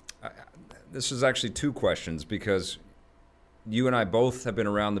 this is actually two questions, because you and I both have been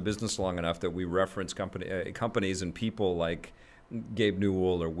around the business long enough that we reference companies and people like Gabe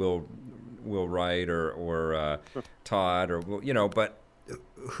Newell or Will Wright or Todd, or but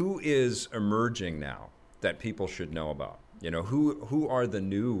who is emerging now that people should know about? Who are the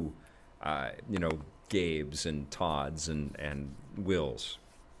new, Gabes and Todds and Wills?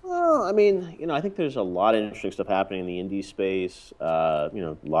 Well, I mean, I think there's a lot of interesting stuff happening in the indie space. A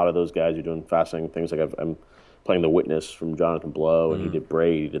lot of those guys are doing fascinating things. Like I'm playing The Witness from Jonathan Blow, and he did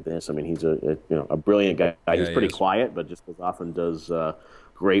Braid, he did this. I mean, he's a brilliant guy. He's pretty quiet, but just as often does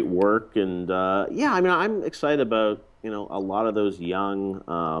great work. And I mean, I'm excited about a lot of those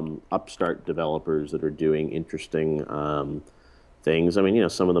young upstart developers that are doing interesting things. I mean,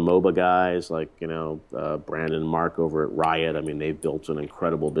 some of the MOBA guys like Brandon and Mark over at Riot. I mean, they've built an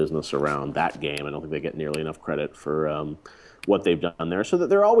incredible business around that game. I don't think they get nearly enough credit for what they've done there. So that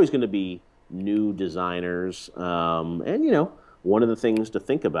they're always going to be new designers. And one of the things to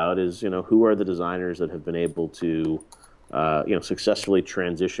think about is who are the designers that have been able to successfully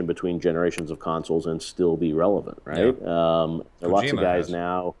transition between generations of consoles and still be relevant, right? There are lots of guys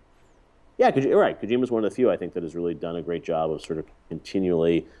now. Yeah, right. Kojima's one of the few, I think, that has really done a great job of sort of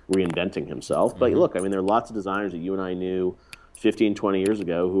continually reinventing himself. But look, I mean, there are lots of designers that you and I knew 15, 20 years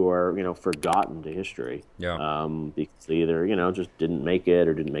ago who are, forgotten to history. Yeah. Because they either, just didn't make it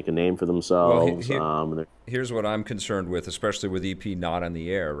or didn't make a name for themselves. Well, here's what I'm concerned with, especially with EP not on the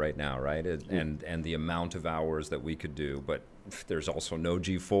air right now, right? And the amount of hours that we could do. But there's also no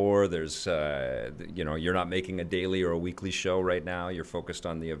G4. There's, you're not making a daily or a weekly show right now. You're focused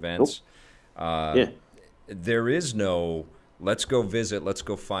on the events. There is no... Let's go visit. Let's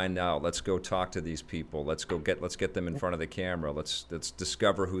go find out. Let's go talk to these people. Let's get them in front of the camera. Let's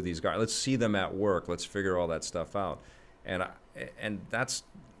discover who these guys. Let's see them at work. Let's figure all that stuff out. And that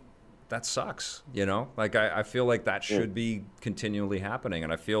sucks. Like I feel like that should be continually happening.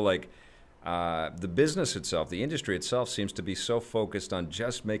 And I feel like the business itself, the industry itself, seems to be so focused on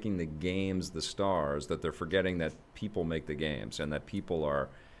just making the games the stars that they're forgetting that people make the games and that people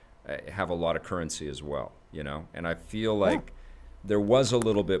have a lot of currency as well. And I feel like there was a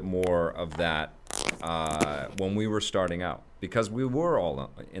little bit more of that when we were starting out, because we were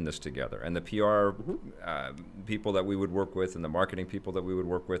all in this together, and the PR people that we would work with, and the marketing people that we would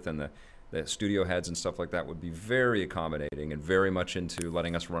work with, and the studio heads and stuff like that would be very accommodating and very much into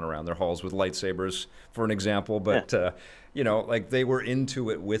letting us run around their halls with lightsabers, for an example. But you know, like, they were into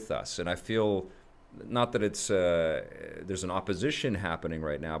it with us, and I feel, not that it's there's an opposition happening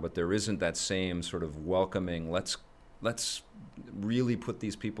right now, but there isn't that same sort of welcoming, let's really put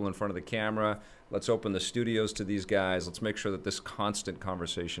these people in front of the camera, let's open the studios to these guys, let's make sure that this constant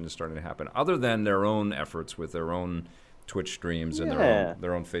conversation is starting to happen, other than their own efforts with their own Twitch streams and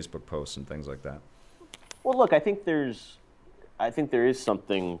their own Facebook posts and things like that. Well, look, I think there is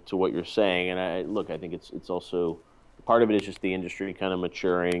something to what you're saying, and I think it's also, part of it is just the industry kind of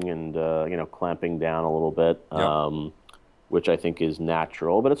maturing and you know, clamping down a little bit, which I think is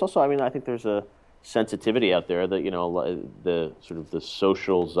natural. But it's also, I mean, I think there's a sensitivity out there that, you know, the sort of the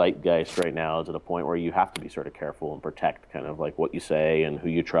social zeitgeist right now is at a point where you have to be sort of careful and protect kind of like what you say and who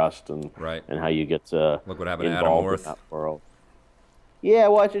you trust and how you get look what happened to Adam Worth. In that world. Yeah,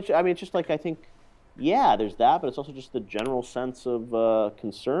 well, I mean, it's just like, I think, yeah, there's that, but it's also just the general sense of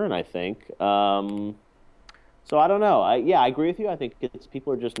concern, I think. So I don't know. I agree with you. I think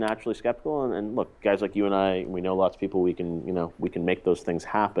people are just naturally skeptical, and look, guys like you and I, we know lots of people. We can make those things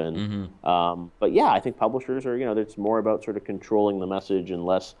happen. But yeah, I think publishers are, you know, it's more about sort of controlling the message and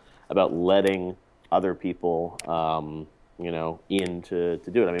less about letting other people, you know, in to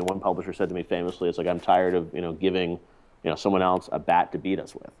do it. I mean, one publisher said to me famously, "It's like, I'm tired of, you know, giving, you know, someone else a bat to beat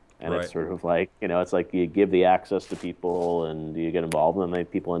us with." And it's sort of like, you know, it's like you give the access to people and you get involved, and then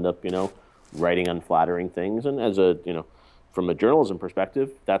people end up, you know, writing unflattering things. And as a, you know, from a journalism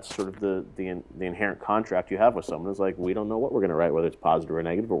perspective, that's sort of the inherent contract you have with someone. Is like, we don't know what we're going to write, whether it's positive or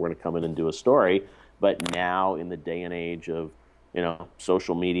negative, but we're going to come in and do a story. But now, in the day and age of, you know,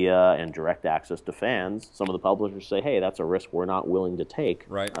 social media and direct access to fans, some of the publishers say, hey, that's a risk we're not willing to take.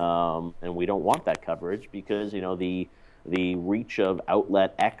 Right. And we don't want that coverage because, you know, the reach of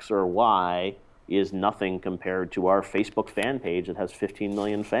outlet X or Y is nothing compared to our Facebook fan page that has 15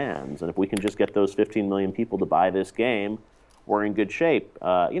 million fans. And if we can just get those 15 million people to buy this game, we're in good shape.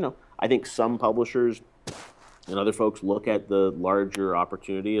 You know, I think some publishers and other folks look at the larger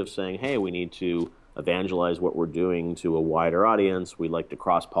opportunity of saying, hey, we need to evangelize what we're doing to a wider audience. We like to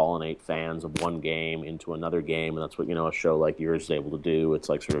cross-pollinate fans of one game into another game, and that's what, you know, a show like yours is able to do. It's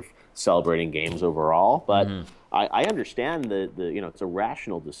like sort of celebrating games overall. But I understand that you know, it's a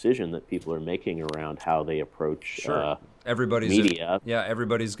rational decision that people are making around how they approach everybody's media.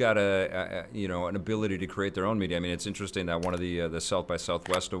 Everybody's got a you know, an ability to create their own media. I mean, it's interesting that one of the South by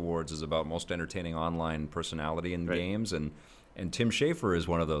Southwest awards is about most entertaining online personality in games, and Tim Schafer is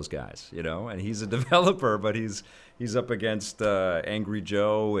one of those guys, you know, and he's a developer, but he's up against Angry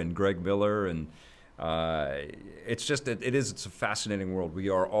Joe and Greg Miller, and it's a fascinating world. We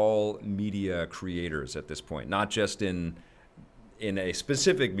are all media creators at this point, not just in a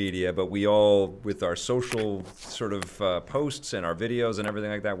specific media, but we all, with our social sort of posts and our videos and everything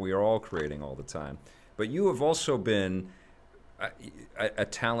like that, we are all creating all the time. But you have also been a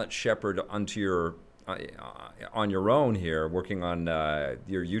talent shepherd on your own here, working on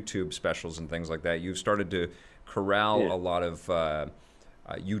your YouTube specials and things like that. You've started to corral a lot of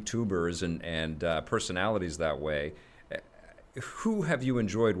YouTubers and personalities that way. Who have you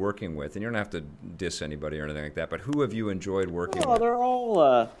enjoyed working with? And you don't have to diss anybody or anything like that, but who have you enjoyed working with? Well, they're all...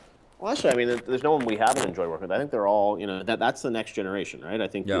 well, actually, I mean, there's no one we haven't enjoyed working with. I think they're all, you know, that's the next generation, right? I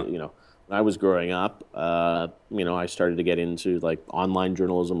think, you know, when I was growing up, you know, I started to get into like online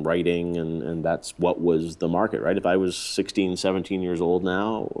journalism, writing, and that's what was the market, right? If I was 16, 17 years old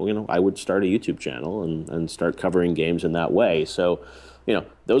now, you know, I would start a YouTube channel and start covering games in that way. So, you know,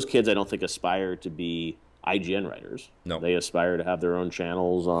 those kids I don't think aspire to be IGN writers. No. They aspire to have their own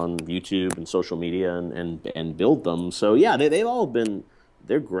channels on YouTube and social media and build them. So yeah, they've all been,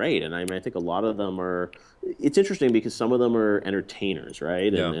 they're great. And I mean, I think a lot of them are, it's interesting because some of them are entertainers,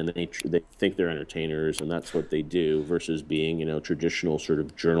 right? And they think they're entertainers and that's what they do versus being, you know, traditional sort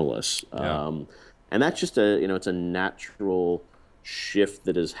of journalists. And that's just you know, it's a natural shift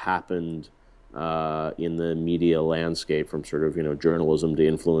that has happened in the media landscape from sort of, you know, journalism to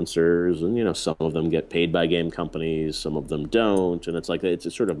influencers, and, you know, some of them get paid by game companies, some of them don't, and it's like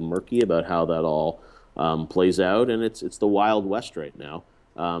it's sort of murky about how that all plays out, and it's the Wild West right now.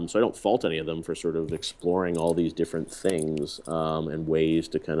 So I don't fault any of them for sort of exploring all these different things and ways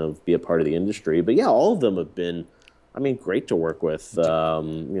to kind of be a part of the industry. But yeah, all of them have been, I mean, great to work with. You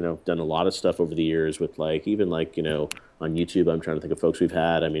know, done a lot of stuff over the years with like, even like, you know, on YouTube. I'm trying to think of folks we've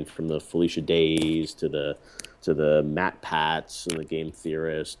had. I mean, from the Felicia Days to the Matt Pats and the Game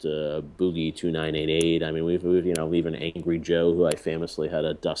Theorist, Boogie 2988. I mean, we've even Angry Joe, who I famously had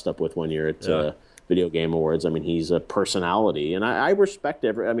a dust up with one year at Video Game Awards. I mean, he's a personality, and I respect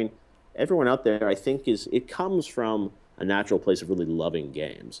everyone out there. I think it comes from a natural place of really loving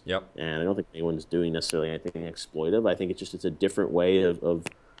games. Yep. And I don't think anyone's doing necessarily anything exploitive. I think it's a different way of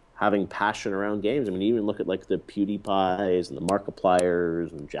having passion around games. I mean, even look at like the PewDiePies and the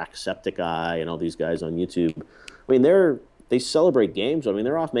Markipliers and Jacksepticeye and all these guys on YouTube. I mean, they celebrate games. I mean,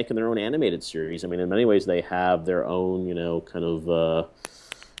 they're off making their own animated series. I mean, in many ways, they have their own,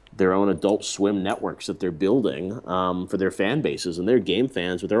 their own Adult Swim networks that they're building for their fan bases, and they're game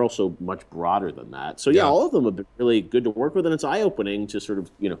fans, but they're also much broader than that. So yeah, all of them have been really good to work with, and it's eye-opening to sort of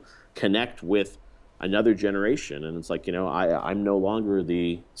connect with another generation. And it's like, I'm no longer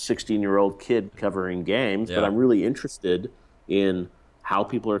the 16-year-old kid covering games, but I'm really interested in how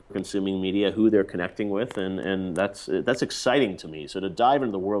people are consuming media, who they're connecting with, and that's exciting to me. So to dive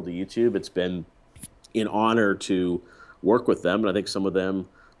into the world of YouTube, it's been an honor to work with them, and I think some of them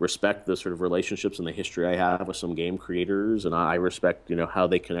respect the sort of relationships and the history I have with some game creators, and I respect how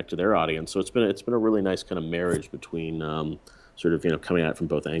they connect to their audience. So it's been a really nice kind of marriage between coming at it from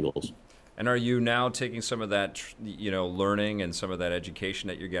both angles. And are you now taking some of that learning and some of that education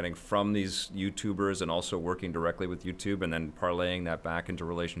that you're getting from these YouTubers and also working directly with YouTube and then parlaying that back into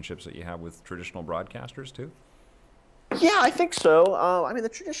relationships that you have with traditional broadcasters too? Yeah, I think so. I mean, the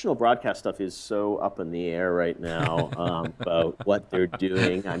traditional broadcast stuff is so up in the air right now about what they're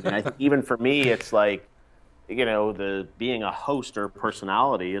doing. I mean, I think even for me, it's like, the being a host or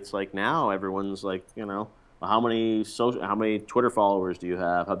personality. It's like now everyone's like, how many Twitter followers do you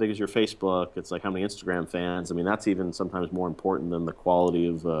have? How big is your Facebook? It's like how many Instagram fans? I mean, that's even sometimes more important than the quality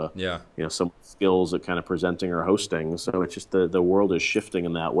of some skills at kind of presenting or hosting. So it's just the world is shifting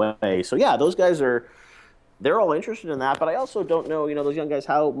in that way. So yeah, those guys they're all interested in that, but I also don't know, those young guys,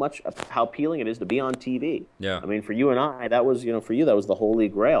 how appealing it is to be on TV. Yeah. I mean, for you and I, that was, for you, that was the holy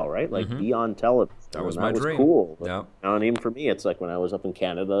grail, right? Like, be on television. That was my dream. Cool. Yeah. And even for me, it's like when I was up in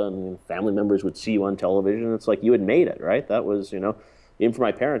Canada and family members would see you on television, it's like you had made it, right? That was, even for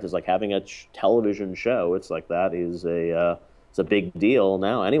my parents, it's like having a television show. It's like that is it's a big deal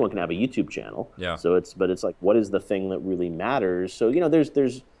now. Anyone can have a YouTube channel. Yeah. So it's like, what is the thing that really matters? So,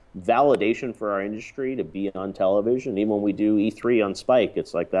 there's validation for our industry to be on television. Even when we do E3 on Spike,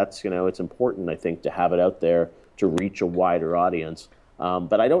 it's like that's it's important, I think, to have it out there to reach a wider audience.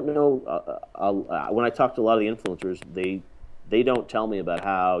 But I don't know. When I talk to a lot of the influencers, they don't tell me about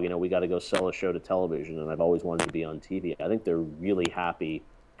how we got to go sell a show to television, and I've always wanted to be on TV. I think they're really happy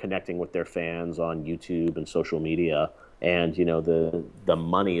connecting with their fans on YouTube and social media. And the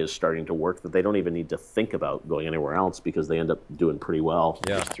money is starting to work that they don't even need to think about going anywhere else because they end up doing pretty well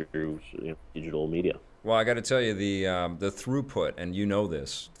just through digital media. Well, I got to tell you, the throughput, and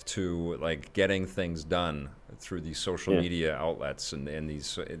this, to like getting things done through these social media outlets and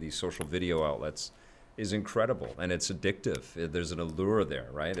these social video outlets is incredible, and it's addictive. There's an allure there,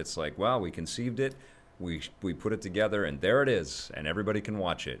 right? It's like, wow, we conceived it. We put it together, and there it is, and everybody can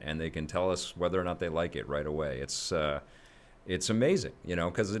watch it, and they can tell us whether or not they like it right away. It's amazing,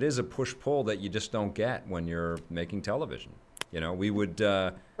 because it is a push-pull that you just don't get when you're making television. We would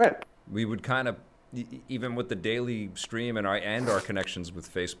kind of, even with the daily stream and our connections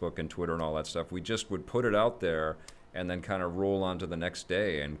with Facebook and Twitter and all that stuff, we just would put it out there and then kind of roll on to the next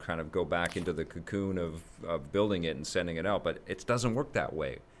day and kind of go back into the cocoon of building it and sending it out. But it doesn't work that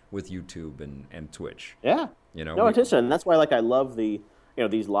way with YouTube and Twitch. Yeah. No, it isn't. And that's why I love the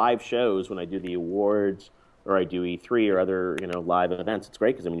these live shows when I do the awards or I do E3 or other live events. It's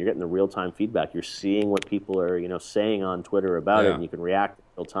great because you're getting the real-time feedback. You're seeing what people are saying on Twitter about it, and you can react in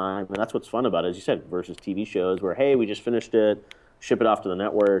real time. And that's what's fun about it, as you said, versus TV shows where, hey, we just finished it, ship it off to the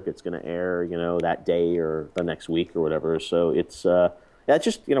network, it's going to air that day or the next week or whatever. So it's that's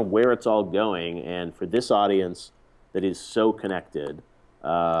just where it's all going. And for this audience that is so connected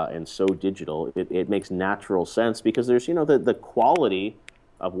and so digital, it makes natural sense because there's the quality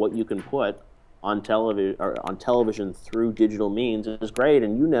of what you can put on television through digital means is great.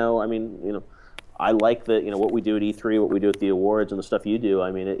 And I like that what we do at E3, what we do at the awards, and the stuff you do.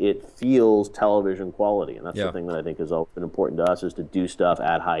 I mean, it feels television quality, and that's the thing that I think has always been important to us is to do stuff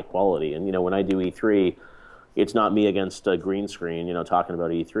at high quality. And when I do E3, it's not me against a green screen, talking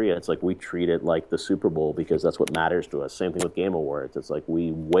about E3. It's like we treat it like the Super Bowl because that's what matters to us. Same thing with Game Awards. It's like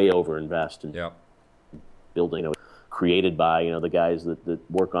we way overinvest in building, created by, the guys that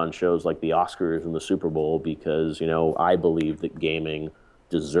work on shows like the Oscars and the Super Bowl because, I believe that gaming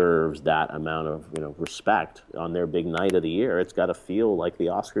deserves that amount of respect on their big night of the year. It's got to feel like the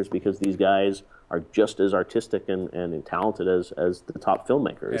Oscars because these guys are just as artistic and talented as the top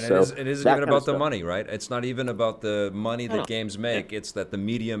filmmakers. And so it isn't even about the money, right? It's not even about the money that games make. It's that the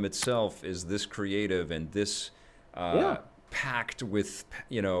medium itself is this creative and this packed with,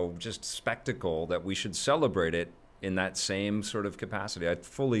 just spectacle that we should celebrate it in that same sort of capacity. I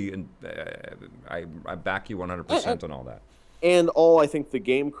fully, I back you 100% on all that. And I think the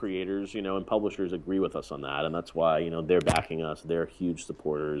game creators, and publishers agree with us on that, and that's why they're backing us. They're huge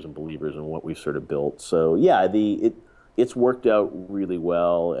supporters and believers in what we've sort of built. So yeah, it's worked out really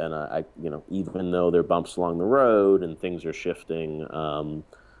well, and I even though there are bumps along the road and things are shifting,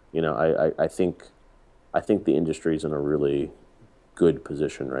 I think the industry's in a really good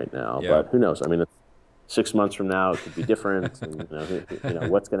position right now. Yeah. But who knows? I mean, 6 months from now, it could be different.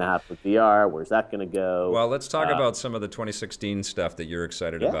 And, what's going to happen with VR? Where's that going to go? Well, let's talk about some of the 2016 stuff that you're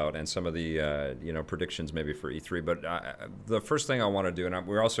excited about, and some of the predictions maybe for E3. But the first thing I want to do, and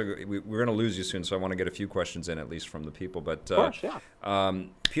we're going to lose you soon, so I want to get a few questions in at least from the people. But of course, yeah.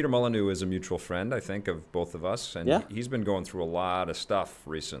 Peter Molyneux is a mutual friend, I think, of both of us, and he's been going through a lot of stuff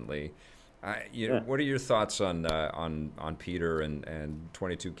recently. What are your thoughts on Peter and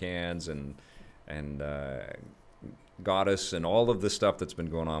 22 Cans and Goddess and all of the stuff that's been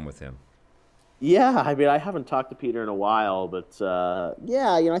going on with him? Yeah, I mean, I haven't talked to Peter in a while, but I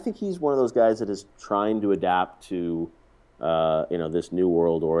think he's one of those guys that is trying to adapt to, this new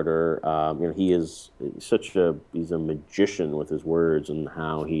world order. He's a magician with his words and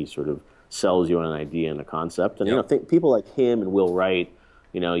how he sort of sells you on an idea and a concept. And think people like him and Will Wright,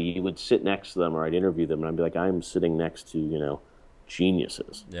 you would sit next to them, or I'd interview them, and I'd be like, I'm sitting next to,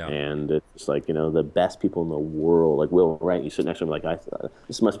 geniuses. Yeah. And it's like, the best people in the world, like Will Wright, you sit next to him like,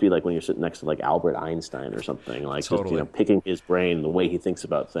 this must be like when you're sitting next to like Albert Einstein or something, like totally. Just, picking his brain, the way he thinks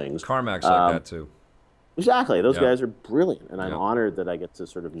about things. Carmack's like that too. Exactly. Those guys are brilliant, and I'm honored that I get to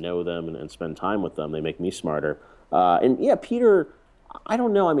sort of know them and spend time with them. They make me smarter. Peter, I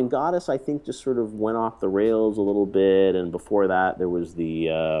don't know. I mean, Goddess, I think, just sort of went off the rails a little bit, and before that, there was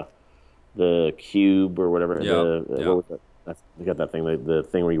the Cube or whatever. What was it? We got that thing, the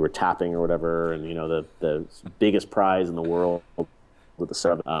thing where you were tapping or whatever, and the biggest prize in the world with the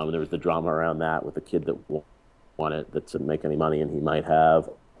seven. There was the drama around that with the kid that won it that didn't make any money, and he might have.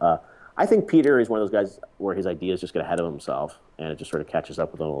 I think Peter is one of those guys where his ideas just get ahead of himself, and it just sort of catches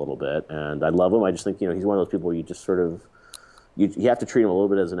up with him a little bit. And I love him. I just think he's one of those people where you just sort of you have to treat him a little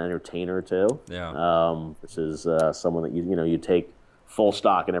bit as an entertainer too. Yeah. Versus someone that you take full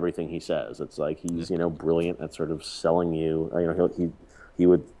stock in everything he says. It's like he's brilliant at sort of selling you. He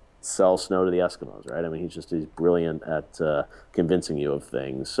would sell snow to the Eskimos, right? I mean, he's brilliant at convincing you of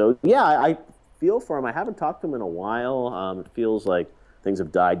things. So yeah, I feel for him. I haven't talked to him in a while. It feels like things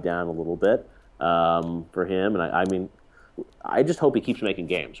have died down a little bit for him, and I mean, I just hope he keeps making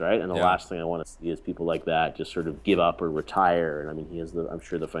games, right? And the last thing I want to see is people like that just sort of give up or retire. And I mean, he has I'm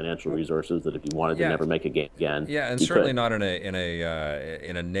sure the financial resources that if he wanted to never make a game again, and certainly not in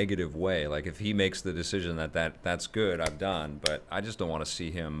a negative way. Like if he makes the decision that's good, I'm done. But I just don't want to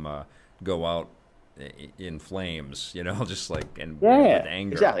see him go out in flames, just like with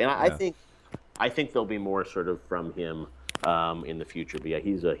anger. Exactly. And I think there'll be more sort of from him in the future. But yeah,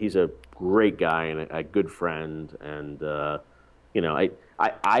 he's a great guy and a good friend, and I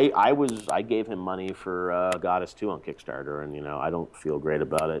gave him money for Goddess 2 on Kickstarter, and I don't feel great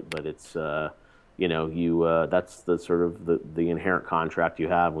about it, but it's that's the sort of the inherent contract you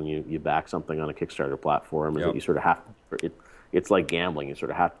have when you back something on a Kickstarter platform, is that you sort of have to, it's like gambling. You sort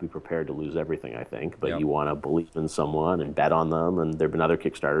of have to be prepared to lose everything, I think, but you want to believe in someone and bet on them. And there have been other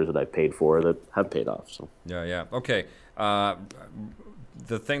Kickstarters that I've paid for that have paid off. So yeah. Okay.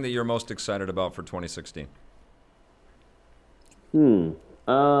 The thing that you're most excited about for 2016? Good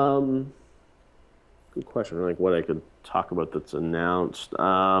question. Like what I could talk about that's announced.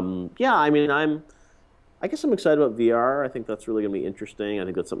 I mean, I guess I'm excited about VR. I think that's really going to be interesting. I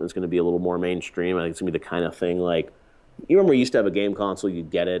think that's something that's going to be a little more mainstream. I think it's going to be the kind of thing like, you remember you used to have a game console,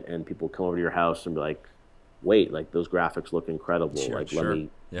 you'd get it, and people would come over to your house and be like, wait, like those graphics look incredible. Let me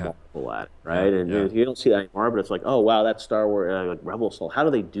marvel at it, right? You don't see that anymore, but it's like, oh, wow, that's Star Wars, like Rebel Soul. How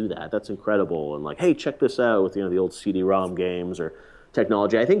do they do that? That's incredible. And like, hey, check this out with, the old CD-ROM games or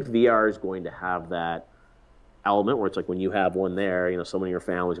technology. I think VR is going to have that element where it's like when you have one there, someone in your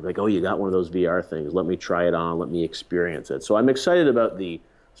family will be like, oh, you got one of those VR things. Let me try it on. Let me experience it. So I'm excited about the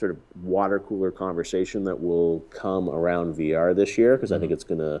sort of water cooler conversation that will come around VR this year, because I think it's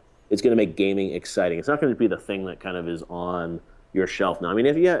gonna make gaming exciting. It's not going to be the thing that kind of is on your shelf now. I mean,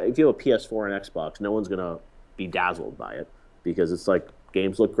 if you have a PS4 and Xbox, no one's going to be dazzled by it because it's like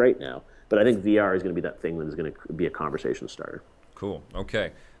games look great now. But I think VR is going to be that thing that is going to be a conversation starter. Cool.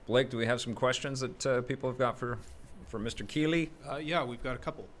 Okay. Blake, do we have some questions that people have got for Mr. Keeley? Yeah, we've got a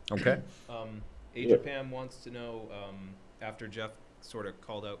couple. Okay. Japan wants to know, after Jeff sort of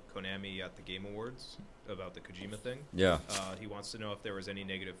called out Konami at the Game Awards about the Kojima thing. Yeah. He wants to know if there was any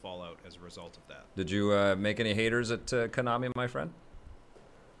negative fallout as a result of that. Did you make any haters at Konami, my friend?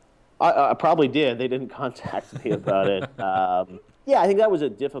 I probably did. They didn't contact me about it. Yeah, I think that was a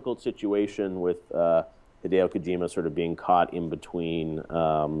difficult situation with Hideo Kojima sort of being caught in between,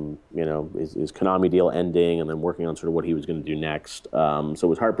 his Konami deal ending and then working on sort of what he was going to do next. So it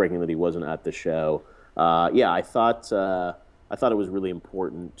was heartbreaking that he wasn't at the show. I thought it was really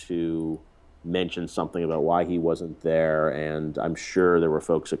important to mention something about why he wasn't there, and I'm sure there were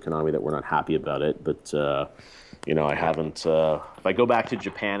folks at Konami that were not happy about it. But I haven't. If I go back to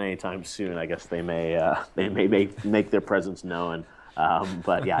Japan anytime soon, I guess they may make their presence known.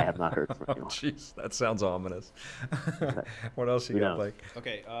 But yeah, I have not heard from anyone. Oh, jeez, that sounds ominous. What else you got, Blake?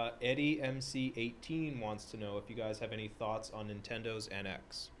 Okay, Eddie MC18 wants to know if you guys have any thoughts on Nintendo's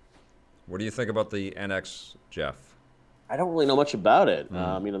NX. What do you think about the NX, Jeff? I don't really know much about it.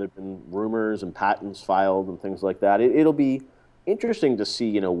 There've been rumors and patents filed and things like that. It'll be interesting to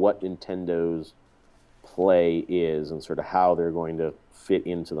see, what Nintendo's play is and sort of how they're going to fit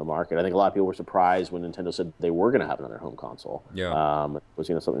into the market. I think a lot of people were surprised when Nintendo said they were going to have another home console. Yeah. It was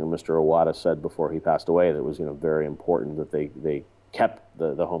something that Mr. Iwata said before he passed away that was very important that they kept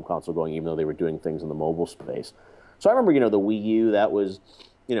the home console going even though they were doing things in the mobile space. So I remember the Wii U, that was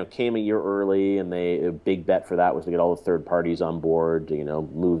came a year early, and a big bet for that was to get all the third parties on board to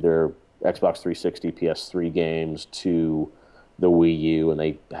move their Xbox 360, PS3 games to the Wii U, and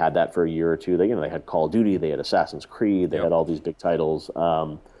they had that for a year or two. They had Call of Duty, they had Assassin's Creed, they had all these big titles.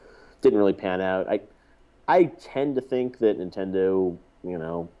 Didn't really pan out. I tend to think that Nintendo,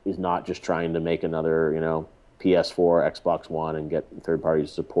 is not just trying to make another, PS4, Xbox One, and get third party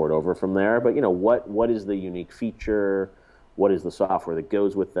support over from there. But what is the unique feature? What is the software that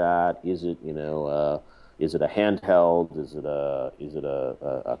goes with that? Is it is it a handheld? Is it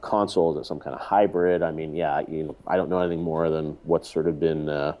a console? Is it some kind of hybrid? I mean, I don't know anything more than what's sort of been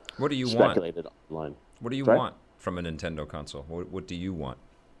speculated online. What do you want from a Nintendo console? What do you want?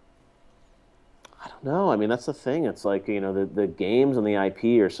 I don't know. I mean, that's the thing. It's like, the games and the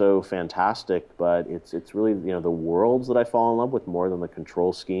IP are so fantastic, but it's really, the worlds that I fall in love with more than the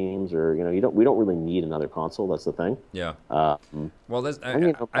control schemes or, we don't really need another console. That's the thing. Yeah. Well,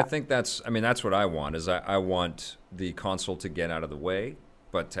 I think that's what I want is I want the console to get out of the way,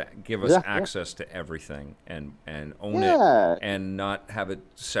 but to give us access to everything and own it and not have it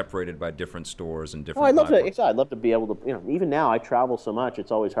separated by different stores and different platforms. I'd love to be able to, even now I travel so much,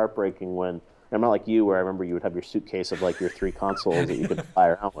 it's always heartbreaking when, I'm not like you, where I remember you would have your suitcase of your 3 consoles that you could fly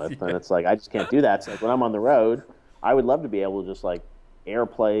around with, and it's like I just can't do that. So when I'm on the road, I would love to be able to just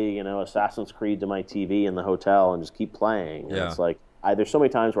AirPlay, Assassin's Creed to my TV in the hotel and just keep playing. And it's like there's so many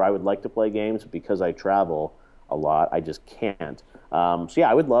times where I would like to play games, but because I travel a lot, I just can't.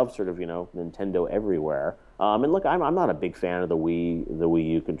 I would love sort of Nintendo everywhere. And look, I'm not a big fan of the Wii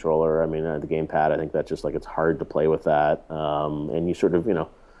U controller. I mean, the gamepad, I think that's just it's hard to play with that. And you sort of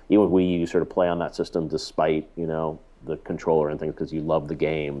even with Wii U, you sort of play on that system despite, the controller and things because you love the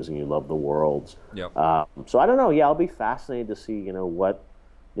games and you love the worlds. Yep. So I don't know. Yeah, I'll be fascinated to see, what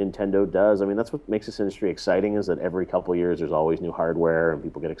Nintendo does. I mean, that's what makes this industry exciting is that every couple of years there's always new hardware and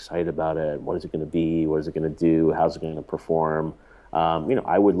people get excited about it. What is it going to be? What is it going to do? How's it going to perform?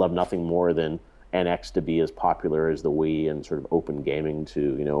 I would love nothing more than NX to be as popular as the Wii and sort of open gaming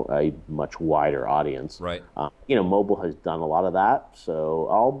to a much wider audience. Right. Mobile has done a lot of that, so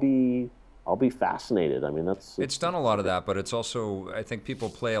I'll be fascinated. I mean, it's done a lot of that, but it's also I think people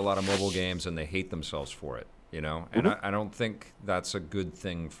play a lot of mobile games and they hate themselves for it. And I don't think that's a good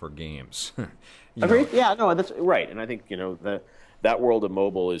thing for games. Agreed. Yeah, no, that's right. And I think that world of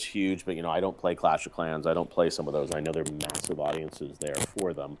mobile is huge, but I don't play Clash of Clans. I don't play some of those. I know there are massive audiences there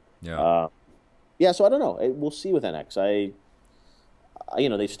for them. Yeah. So I don't know. We'll see with NX.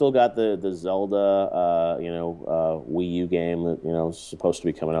 They still got the Zelda, Wii U game that is supposed to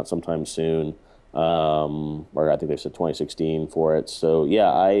be coming out sometime soon, or I think they said 2016 for it. So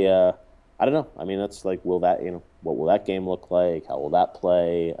I don't know. I mean, that's will that what will that game look like? How will that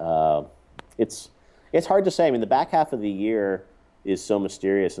play? It's hard to say. I mean, the back half of the year is so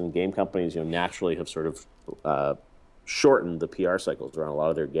mysterious, and game companies naturally have sort of shortened the PR cycles around a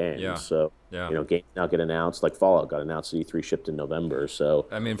lot of their games. Yeah. So, games now get announced, like Fallout got announced, E3 shipped in November. So,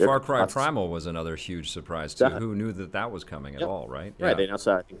 I mean, Far Cry Primal was another huge surprise, too. Who knew that was coming at all, right? Right. They announced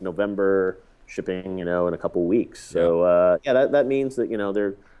that, I think, November shipping, in a couple weeks. So that means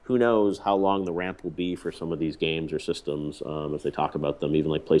that who knows how long the ramp will be for some of these games or systems as they talk about them. Even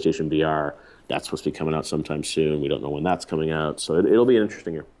like PlayStation VR, that's supposed to be coming out sometime soon. We don't know when that's coming out, so it'll be an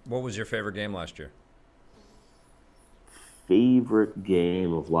interesting year. What was your favorite game last year? Favorite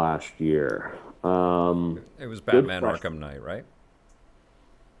game of last year? It was Batman Arkham Knight, right?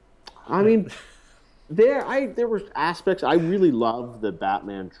 I mean, there were aspects. I really loved the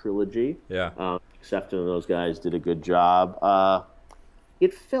Batman trilogy. Yeah. Accepting those guys did a good job.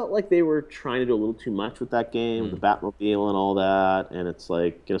 It felt like they were trying to do a little too much with that game, the Batmobile and all that. And it's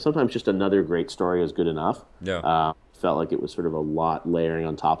like, sometimes just another great story is good enough. Yeah. Felt like it was sort of a lot layering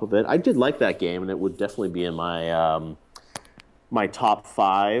on top of it. I did like that game, and it would definitely be in my my top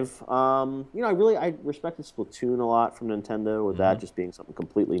 5. I respected Splatoon a lot from Nintendo, with that just being something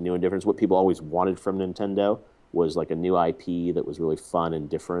completely new and different. It's what people always wanted from Nintendo, was like a new IP that was really fun and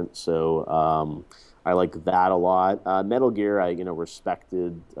different. So I like that a lot. Metal Gear, I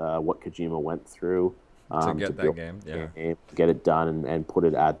respected what Kojima went through to get that game, get it done and put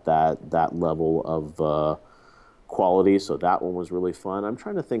it at that level of quality. So that one was really fun. I'm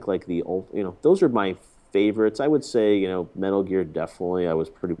trying to think like the old, those are my favorites. I would say, Metal Gear definitely. I was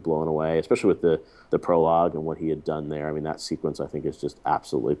pretty blown away, especially with the prologue and what he had done there. I mean, that sequence I think is just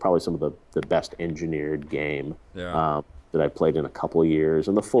absolutely probably some of the best engineered game that I played in a couple of years.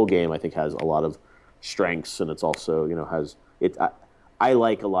 And the full game I think has a lot of strengths, and it's also has it. I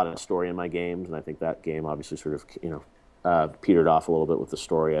like a lot of story in my games, and I think that game obviously sort of petered off a little bit with the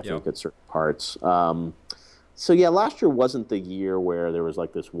story. I think at certain parts. So yeah, last year wasn't the year where there was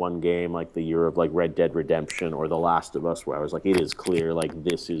like this one game, like the year of like Red Dead Redemption or The Last of Us, where I was like, it is clear, like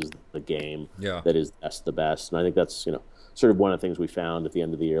this is the game that is the best. And I think that's sort of one of the things we found at the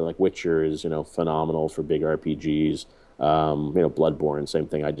end of the year. Like Witcher is phenomenal for big RPGs. Bloodborne, same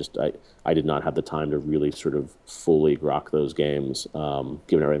thing. I did not have the time to really sort of fully grok those games,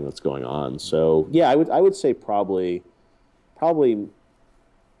 given everything that's going on. So yeah, I would say probably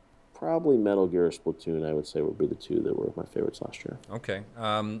Metal Gear or Splatoon, I would say, would be the two that were my favorites last year. Okay.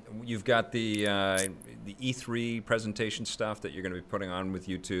 You've got the E3 presentation stuff that you're going to be putting on with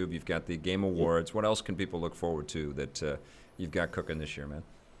YouTube. You've got the Game Awards. What else can people look forward to that you've got cooking this year, man?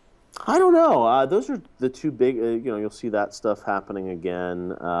 I don't know. Those are the two big, you'll see that stuff happening again.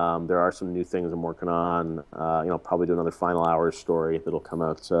 There are some new things I'm working on. Probably do another Final Hours story that'll come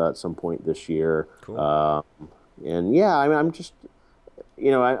out at some point this year. Cool. And yeah, I mean, I'm just,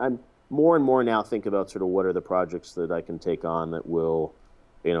 I'm more and more now think about sort of what are the projects that I can take on that will,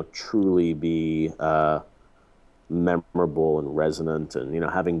 truly be memorable and resonant. And,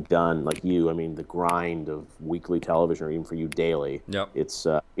 having done, like you, I mean, the grind of weekly television, or even for you daily, it's,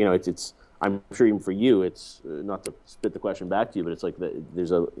 it's, I'm sure even for you, it's not to spit the question back to you, but it's like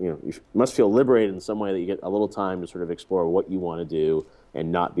there's you must feel liberated in some way that you get a little time to sort of explore what you want to do and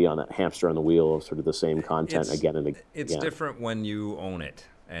not be on that hamster on the wheel of sort of the same content again and again. It's different when you own it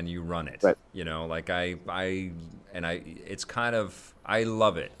and you run it. Right. Like it's kind of, I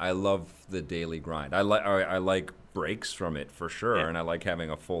love it. I love the daily grind. I like breaks from it for sure, and I like having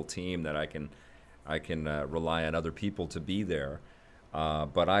a full team that I can rely on other people to be there.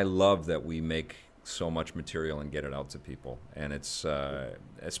 But I love that we make so much material and get it out to people, and it's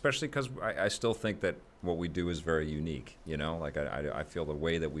especially because I still think that what we do is very unique. Like I feel the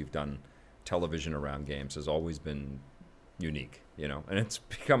way that we've done television around games has always been unique, and it's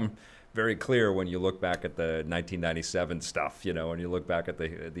become very clear when you look back at the 1997 stuff, and you look back at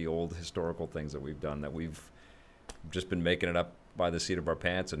the old historical things that we've done, that we've just been making it up by the seat of our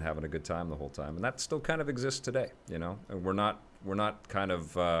pants and having a good time the whole time, and that still kind of exists today, and we're not kind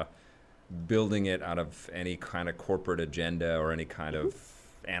of building it out of any kind of corporate agenda or any kind of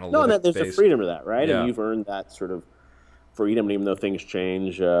analytic. No, there's a freedom to that, right? Yeah. And you've earned that sort of freedom, and even though things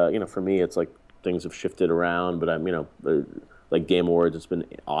change, for me, it's like things have shifted around, but I'm, like Game Awards, it's been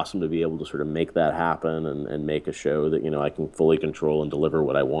awesome to be able to sort of make that happen and make a show that, I can fully control and deliver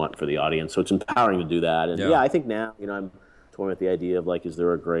what I want for the audience. So it's empowering to do that. And I think now, I'm toying with the idea of like, is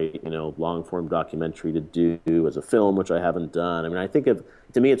there a great, long form documentary to do as a film, which I haven't done. I mean, I think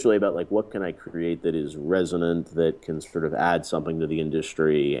to me, it's really about like, what can I create that is resonant, that can sort of add something to the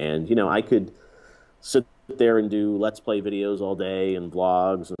industry. And, I could sit there and do Let's Play videos all day and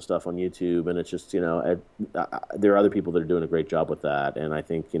vlogs and stuff on YouTube, and it's just, there are other people that are doing a great job with that. And I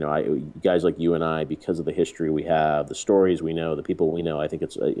think, guys like you and I, because of the history we have, the stories we know, the people we know, I think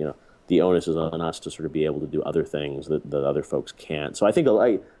it's, the onus is on us to sort of be able to do other things that other folks can't. So I think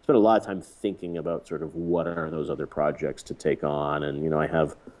I spend a lot of time thinking about sort of what are those other projects to take on. And, I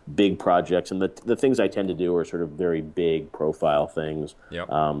have big projects, and the things I tend to do are sort of very big profile things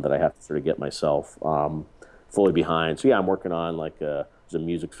that I have to sort of get myself fully behind. So, I'm working on there's a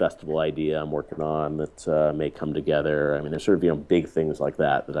music festival idea I'm working on that may come together. I mean, there's sort of, big things like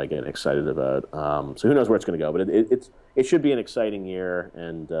that I get excited about. So who knows where it's going to go, but it should be an exciting year,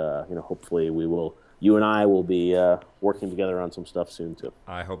 and, hopefully you and I will be working together on some stuff soon too.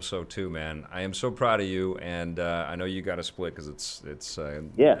 I hope so too, man. I am so proud of you, and I know you got to split because it's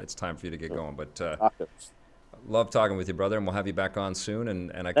time for you to get going. But love talking with you, brother, and we'll have you back on soon.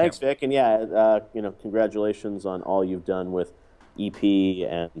 And thanks, Vic, and congratulations on all you've done with EP,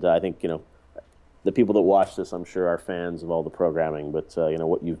 and I think the people that watch this, I'm sure, are fans of all the programming. But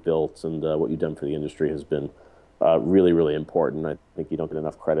what you've built and what you've done for the industry has been really, really important. I think you don't get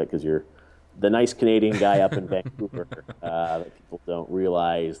enough credit because you're the nice Canadian guy up in Vancouver that people don't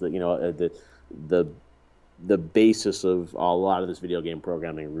realize that the basis of a lot of this video game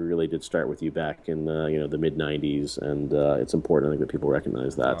programming really did start with you back in the mid '90s, and it's important, I think, that people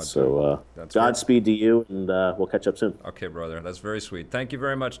recognize that. So Godspeed to you, and we'll catch up soon. Okay, brother, that's very sweet. Thank you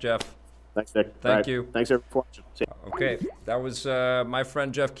very much, Jeff. Thanks, Vic. Thank you. Thanks, everyone, for watching. Okay, that was my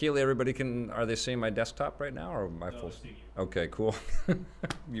friend Jeff Keighley. Everybody are they seeing my desktop right now, or my full? Okay, cool.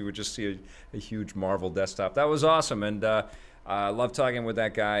 You would just see a huge Marvel desktop. That was awesome, and I love talking with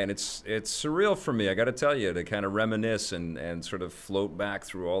that guy. And it's surreal for me, I got to tell you, to kind of reminisce and sort of float back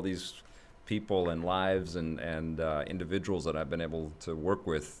through all these people and lives and individuals that I've been able to work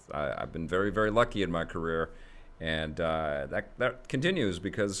with. I've been very, very lucky in my career. And that continues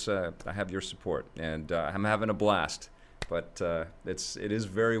because I have your support, and I'm having a blast. But it is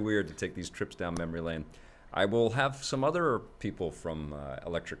very weird to take these trips down memory lane. I will have some other people from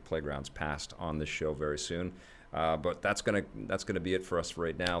Electric Playgrounds Past on this show very soon. But that's gonna be it for us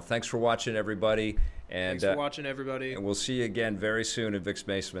right now. Thanks for watching, everybody. And thanks for watching, everybody. And we'll see you again very soon in Vic's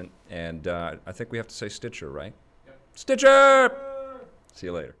Basement. And I think we have to say Stitcher, right? Yep. Stitcher! See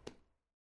you later.